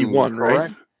Becky 1, correct?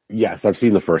 right? Yes, I've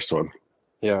seen the first one.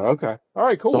 Yeah, okay. All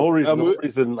right, cool. The whole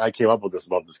reason I came up with this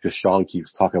month is because Sean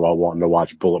keeps talking about wanting to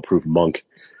watch Bulletproof Monk.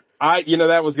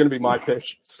 That was going to be my pick.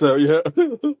 So, yeah.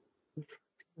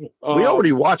 We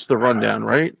already watched the rundown,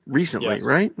 right? Recently, yes.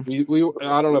 right?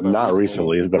 I don't know about Not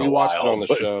recently. It's been a while. We watched it on the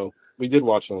show. We did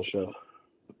watch it on the show.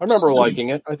 I remember liking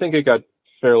it. I think it got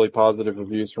fairly positive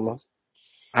reviews from us.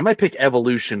 I might pick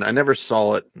Evolution. I never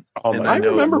saw it. Oh, and I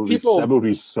remember that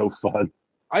movie's so fun.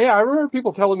 I remember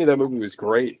people telling me that movie was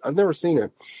great. I've never seen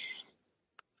it.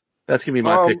 That's going to be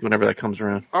my pick whenever that comes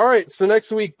around. All right. So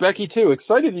next week, Becky 2.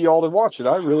 Excited y'all to watch it.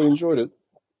 I really enjoyed it.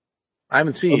 I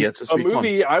haven't seen it yet. So a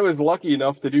movie I was lucky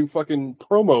enough to do fucking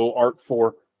promo art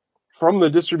from the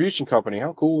distribution company.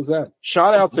 How cool is that?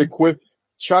 Shout out to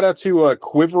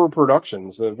Quiver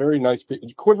Productions, a very nice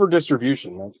Quiver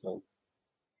Distribution. That's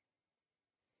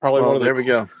probably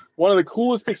one of the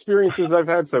coolest experiences I've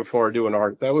had so far doing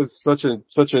art. That was such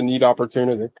a neat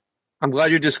opportunity. I'm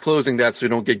glad you're disclosing that so we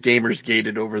don't get gamers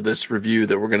gated over this review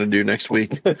that we're going to do next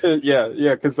week.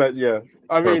 yeah, cause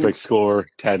Perfect score,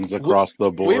 10s across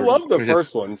the board. We love the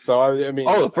first one, so I mean.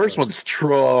 Oh, the first one's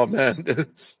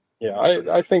tremendous. Yeah,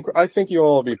 I think you'll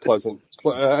all be pleasant.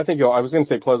 I was going to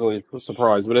say pleasantly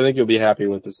surprised, but I think you'll be happy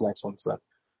with this next one. So,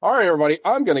 all right, everybody,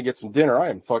 I'm going to get some dinner. I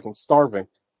am fucking starving.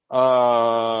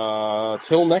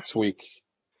 Till next week,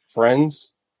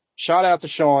 friends. Shout out to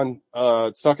Sean,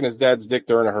 sucking his dad's dick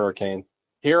during a hurricane.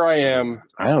 Here I am.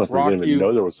 I honestly didn't even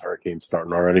know there was hurricanes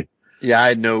starting already. Yeah, I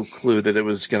had no clue that it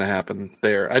was going to happen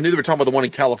there. I knew they were talking about the one in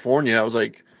California. I was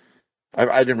like,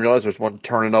 I didn't realize there was one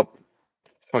turning up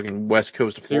fucking west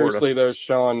coast of Florida. Seriously though,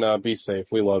 Sean, be safe.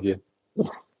 We love you.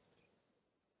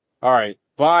 All right.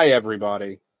 Bye,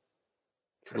 everybody.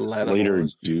 Later,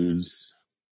 dudes.